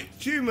Marmite.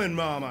 Human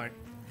Marmite.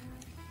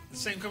 The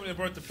same company that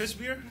brought the piss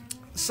beer?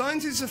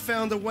 Scientists have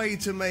found a way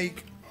to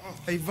make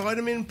a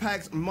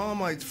vitamin-packed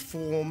Marmite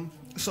from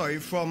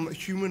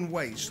human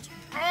waste.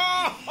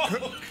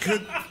 Oh!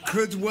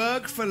 Could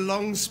work for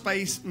long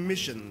space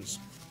missions.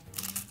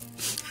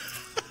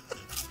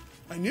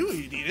 I knew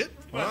you'd eat it.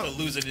 We'll have to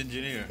lose an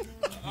engineer.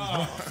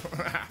 Oh,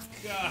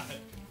 God.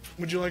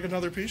 Would you like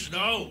another piece?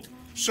 No.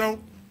 So,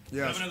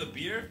 Yes. Have another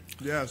beer?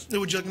 Yes.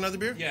 would you like another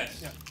beer?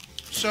 Yes.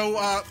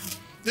 So,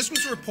 this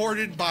was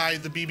reported by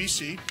the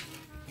BBC.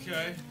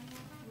 Okay.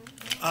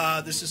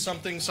 This is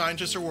something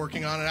scientists are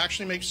working on. It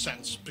actually makes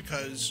sense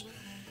because,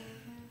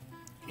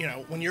 you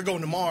know, when you're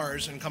going to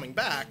Mars and coming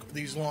back,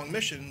 these long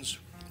missions,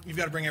 you've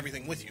got to bring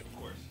everything with you. Of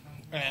course.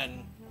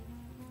 And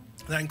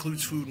that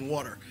includes food and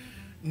water.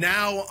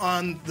 Now,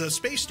 on the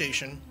space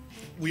station,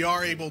 we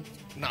are able,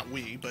 not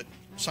we, but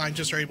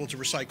scientists are able to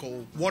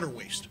recycle water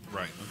waste.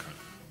 Right. Okay.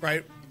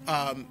 Right?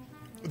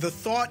 The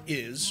thought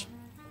is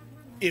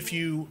if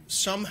you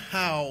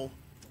somehow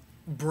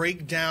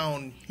break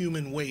down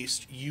human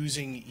waste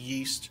using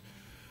yeast,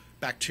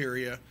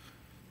 bacteria,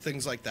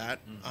 things like that,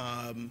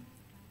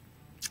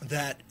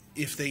 that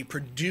if they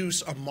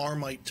produce a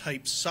Marmite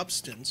type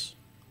substance,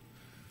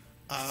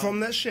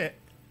 From that shit.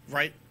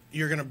 right,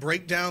 you're going to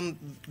break down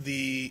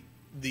the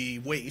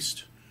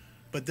waste,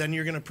 but then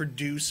you're going to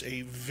produce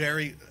a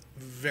very,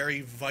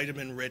 very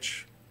vitamin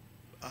rich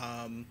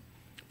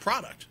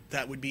product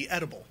that would be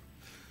edible.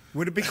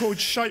 Would it be called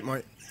shite,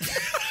 mate?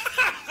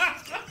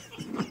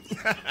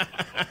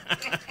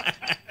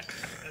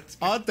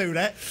 I'd do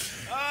that.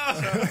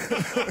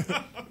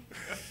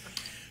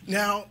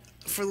 Now,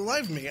 for the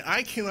life of me,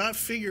 I cannot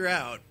figure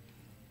out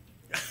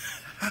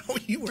how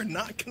you are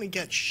not going to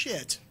get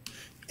shit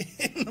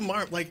in the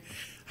market. Like,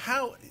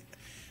 how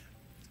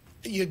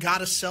you got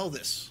to sell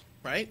this,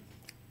 right?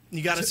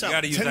 You got to sell. You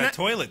got to use Tuna- that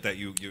toilet that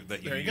you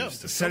There you go. use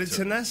to Send it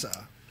filter. to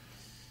NASA.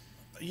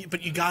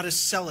 But you got to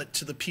sell it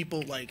to the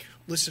people. Like,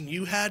 listen,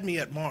 you had me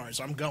at Mars.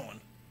 I'm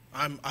going.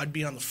 I'd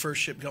be on the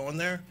first ship going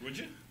there. Would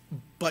you?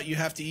 But you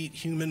have to eat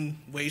human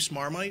waste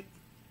Marmite.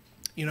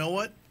 You know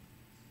what?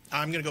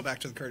 I'm going to go back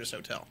to the Curtis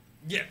Hotel.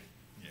 Yeah.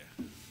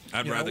 Yeah.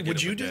 I'd You know, rather get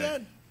would a you do bidet.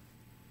 that?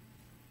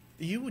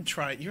 You would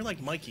try it. You're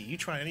like Mikey. You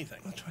try anything.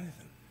 I'll try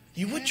anything.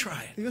 You would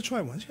try You gotta try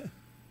it once, yeah.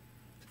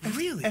 it.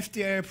 Really?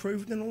 FDA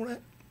approved and all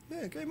that.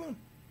 Yeah, game on.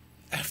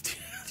 FDA.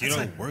 Do you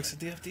know who works at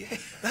the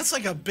FDA? That's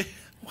like a big.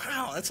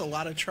 Wow, that's a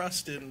lot of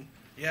trust in.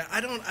 Yeah,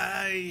 I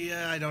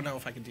don't know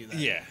if I could do that.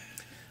 Yeah.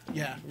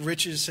 Yeah,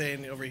 Rich is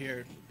saying over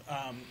here,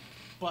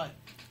 but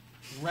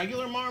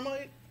regular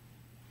Marmite,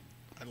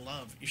 I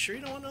love. You sure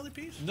you don't want another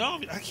piece? No,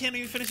 I can't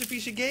even finish the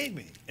piece you gave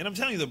me. And I'm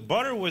telling you, the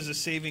butter was a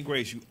saving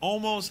grace.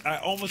 I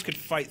almost could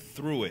fight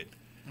through it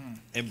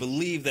and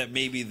believe that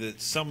maybe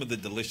some of the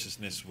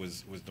deliciousness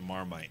was the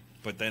Marmite.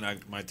 But then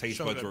my taste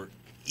buds were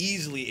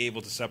easily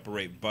able to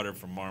separate butter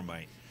from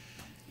Marmite,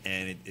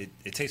 and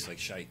it tastes like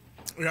shite.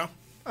 Yeah.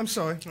 I'm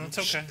sorry. It's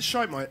okay.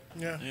 Shite, mate.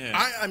 Yeah.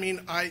 Yeah. I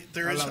mean,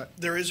 love it.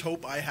 there is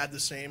hope. I had the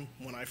same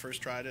when I first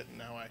tried it, and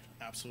now I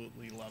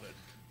absolutely love it.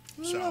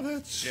 Love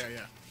it. Yeah,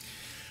 yeah.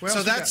 What So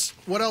else we that's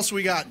what else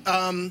we got.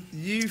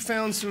 You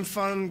found some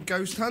fun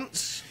ghost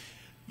hunts?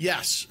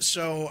 Yes.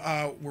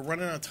 So we're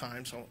running out of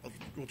time, so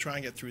we'll try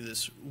and get through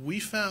this. We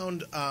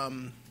found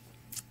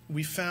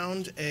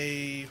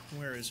a,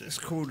 where is it? It's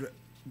called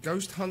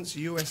Ghost Hunts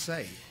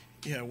USA.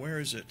 Yeah,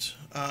 where is it?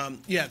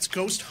 Yeah, it's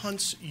Ghost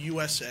Hunts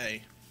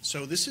USA.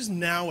 So this is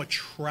now a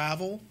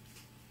travel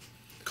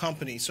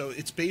company. So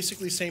it's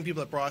basically the same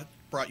people that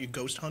brought you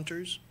Ghost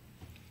Hunters,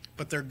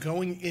 but they're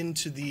going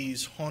into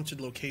these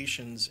haunted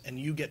locations, and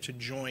you get to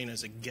join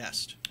as a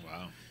guest.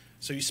 Wow.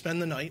 So you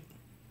spend the night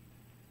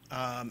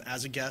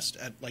as a guest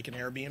at like an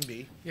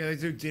Airbnb. Yeah, they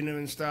do dinner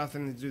and stuff,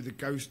 and they do the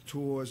ghost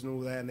tours and all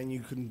that, and then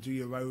you can do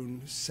your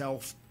own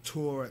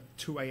self-tour at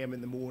 2 a.m.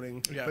 in the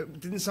morning. Yeah. But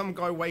didn't some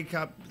guy wake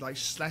up, like,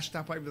 slashed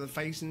up over the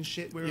face and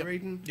shit we were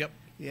reading? Yep.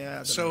 Yeah. I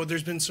don't So know.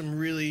 there's been some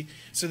really,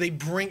 so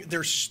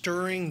they're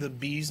stirring the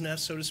bee's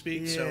nest, so to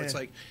speak. So Yeah. it's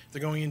like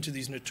they're going into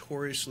these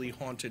notoriously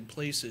haunted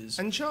places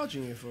And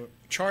charging you for it.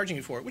 charging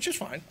you for it, which is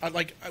fine.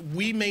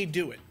 We may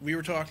do it. We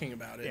were talking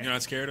about it. You're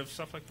not scared of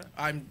stuff like that?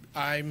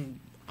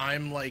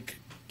 I'm like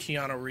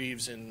Keanu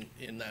Reeves in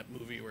that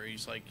movie where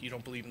he's like, you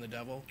don't believe in the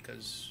devil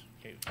because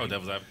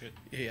Devil's Advocate?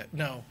 yeah,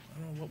 no, I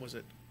don't know, what was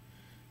it?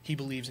 He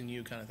believes in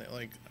you, kind of thing.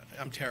 Like,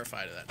 I'm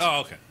terrified of that. Oh,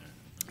 okay.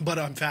 But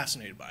I'm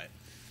fascinated by it.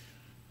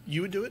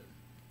 You would do it?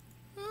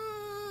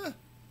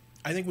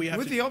 I think we have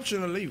With to. the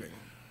option of leaving.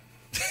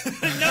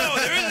 No,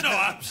 there is no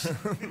option.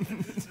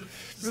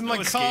 With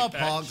my car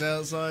parked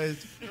outside.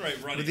 You're right,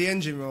 running. With the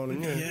engine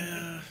rolling,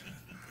 yeah.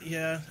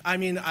 Yeah. I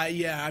mean,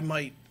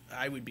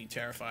 I would be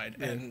terrified.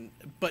 Yeah.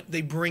 But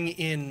they bring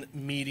in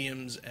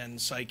mediums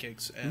and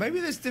psychics. And Maybe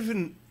there's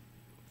different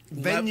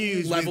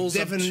venues levels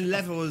with of different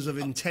levels of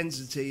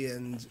intensity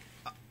and,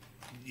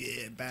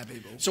 bad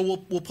people. So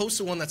we'll post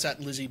the one that's at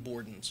Lizzie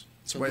Borden's.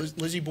 So Wait,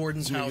 Lizzie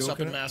Borden's New house York, up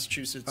in isn't it?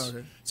 Massachusetts. Oh,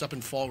 okay. It's up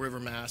in Fall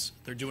River, Mass.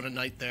 They're doing a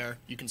night there.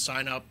 You can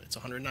sign up. It's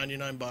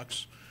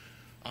 $199.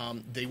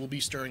 They will be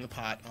stirring the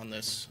pot on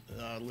this.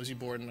 Lizzie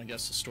Borden, I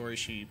guess the story,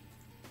 she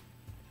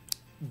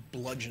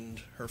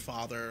bludgeoned her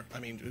father. I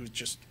mean, it was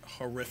just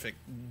horrific,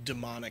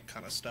 demonic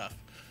kind of stuff.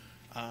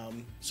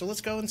 So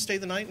let's go and stay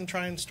the night and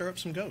try and stir up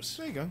some ghosts.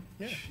 There you go.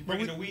 Yeah.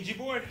 Bringing a Ouija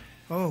board?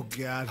 Oh,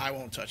 God. I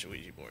won't touch a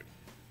Ouija board.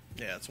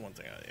 Yeah, that's one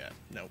thing.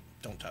 No,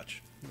 don't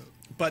touch. No.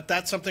 But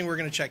that's something we're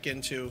going to check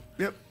into.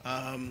 Yep.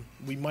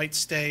 We might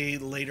stay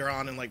later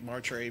on in like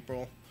March or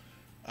April.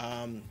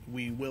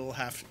 We will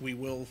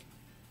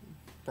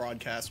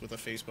broadcast with a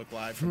Facebook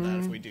Live from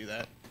that if we do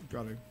that.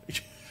 Got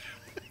it.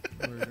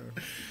 There we go.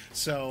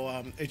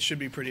 So it should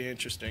be pretty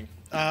interesting.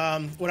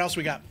 What else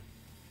we got?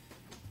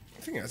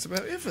 I think that's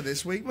about it for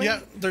this week, mate.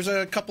 Yeah, there's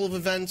a couple of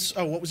events.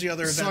 Oh, what was the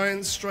other event?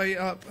 Science Straight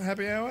Up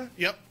Happy Hour.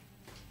 Yep.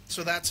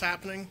 So that's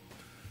happening.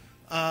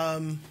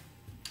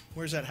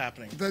 Where's that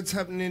happening? That's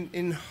happening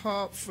in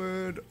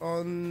Hartford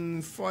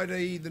on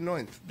Friday the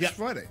 9th. This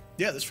Friday.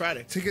 Yeah, this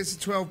Friday. Tickets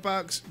are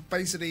 $12.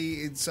 Basically,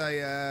 it's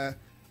a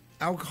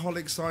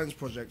alcoholic science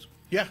project.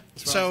 Yeah.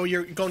 So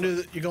you're going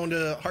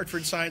to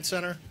Hartford Science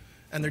Center,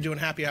 and they're doing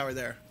happy hour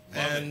there,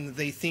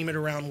 they theme it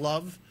around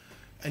love,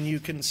 and you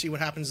can see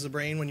what happens to the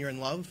brain when you're in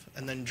love,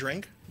 and then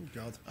drink. Oh,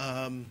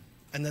 God.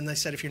 And then they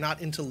said if you're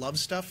not into love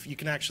stuff, you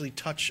can actually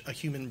touch a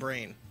human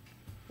brain.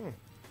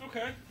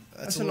 Okay.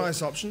 That's a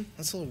nice option.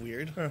 That's a little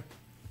weird. Yeah.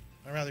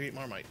 I'd rather eat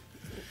Marmite.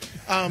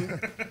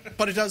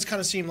 But it does kind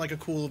of seem like a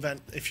cool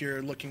event if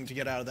you're looking to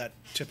get out of that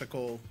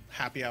typical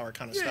happy hour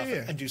kind of stuff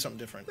and do something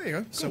different. There you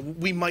go. So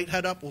we might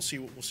head up. We'll see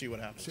what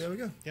happens. So there we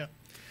go. Yeah.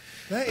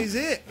 That is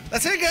it.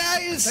 That's it,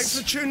 guys. Thanks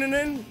for tuning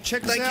in.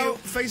 Check us out.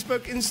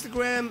 Facebook,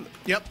 Instagram.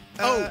 Yep.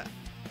 Apple,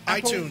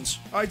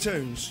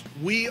 iTunes.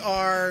 We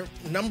are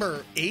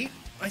number 8,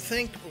 I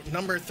think,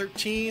 number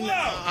 13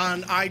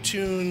 on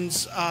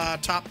iTunes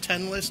top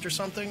 10 list or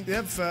something.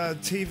 Yep, for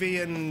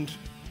TV and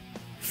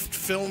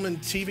film,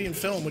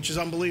 which is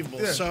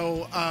unbelievable. Yeah.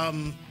 So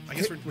I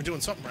guess we're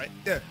doing something right.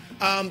 Yeah.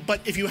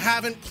 But if you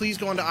haven't, please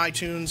go onto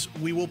iTunes.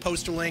 We will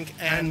post a link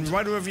and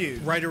write a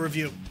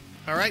review.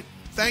 All right.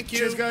 Thank you.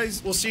 Cheers,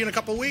 guys. We'll see you in a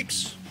couple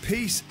weeks.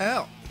 Peace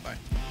out. Bye.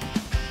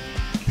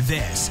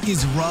 This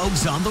is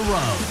Rogues on the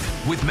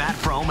Road with Matt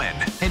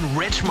Froman and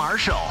Rich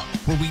Marshall,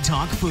 where we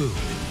talk food,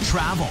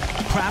 travel,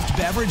 craft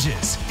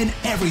beverages, and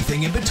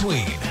everything in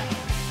between.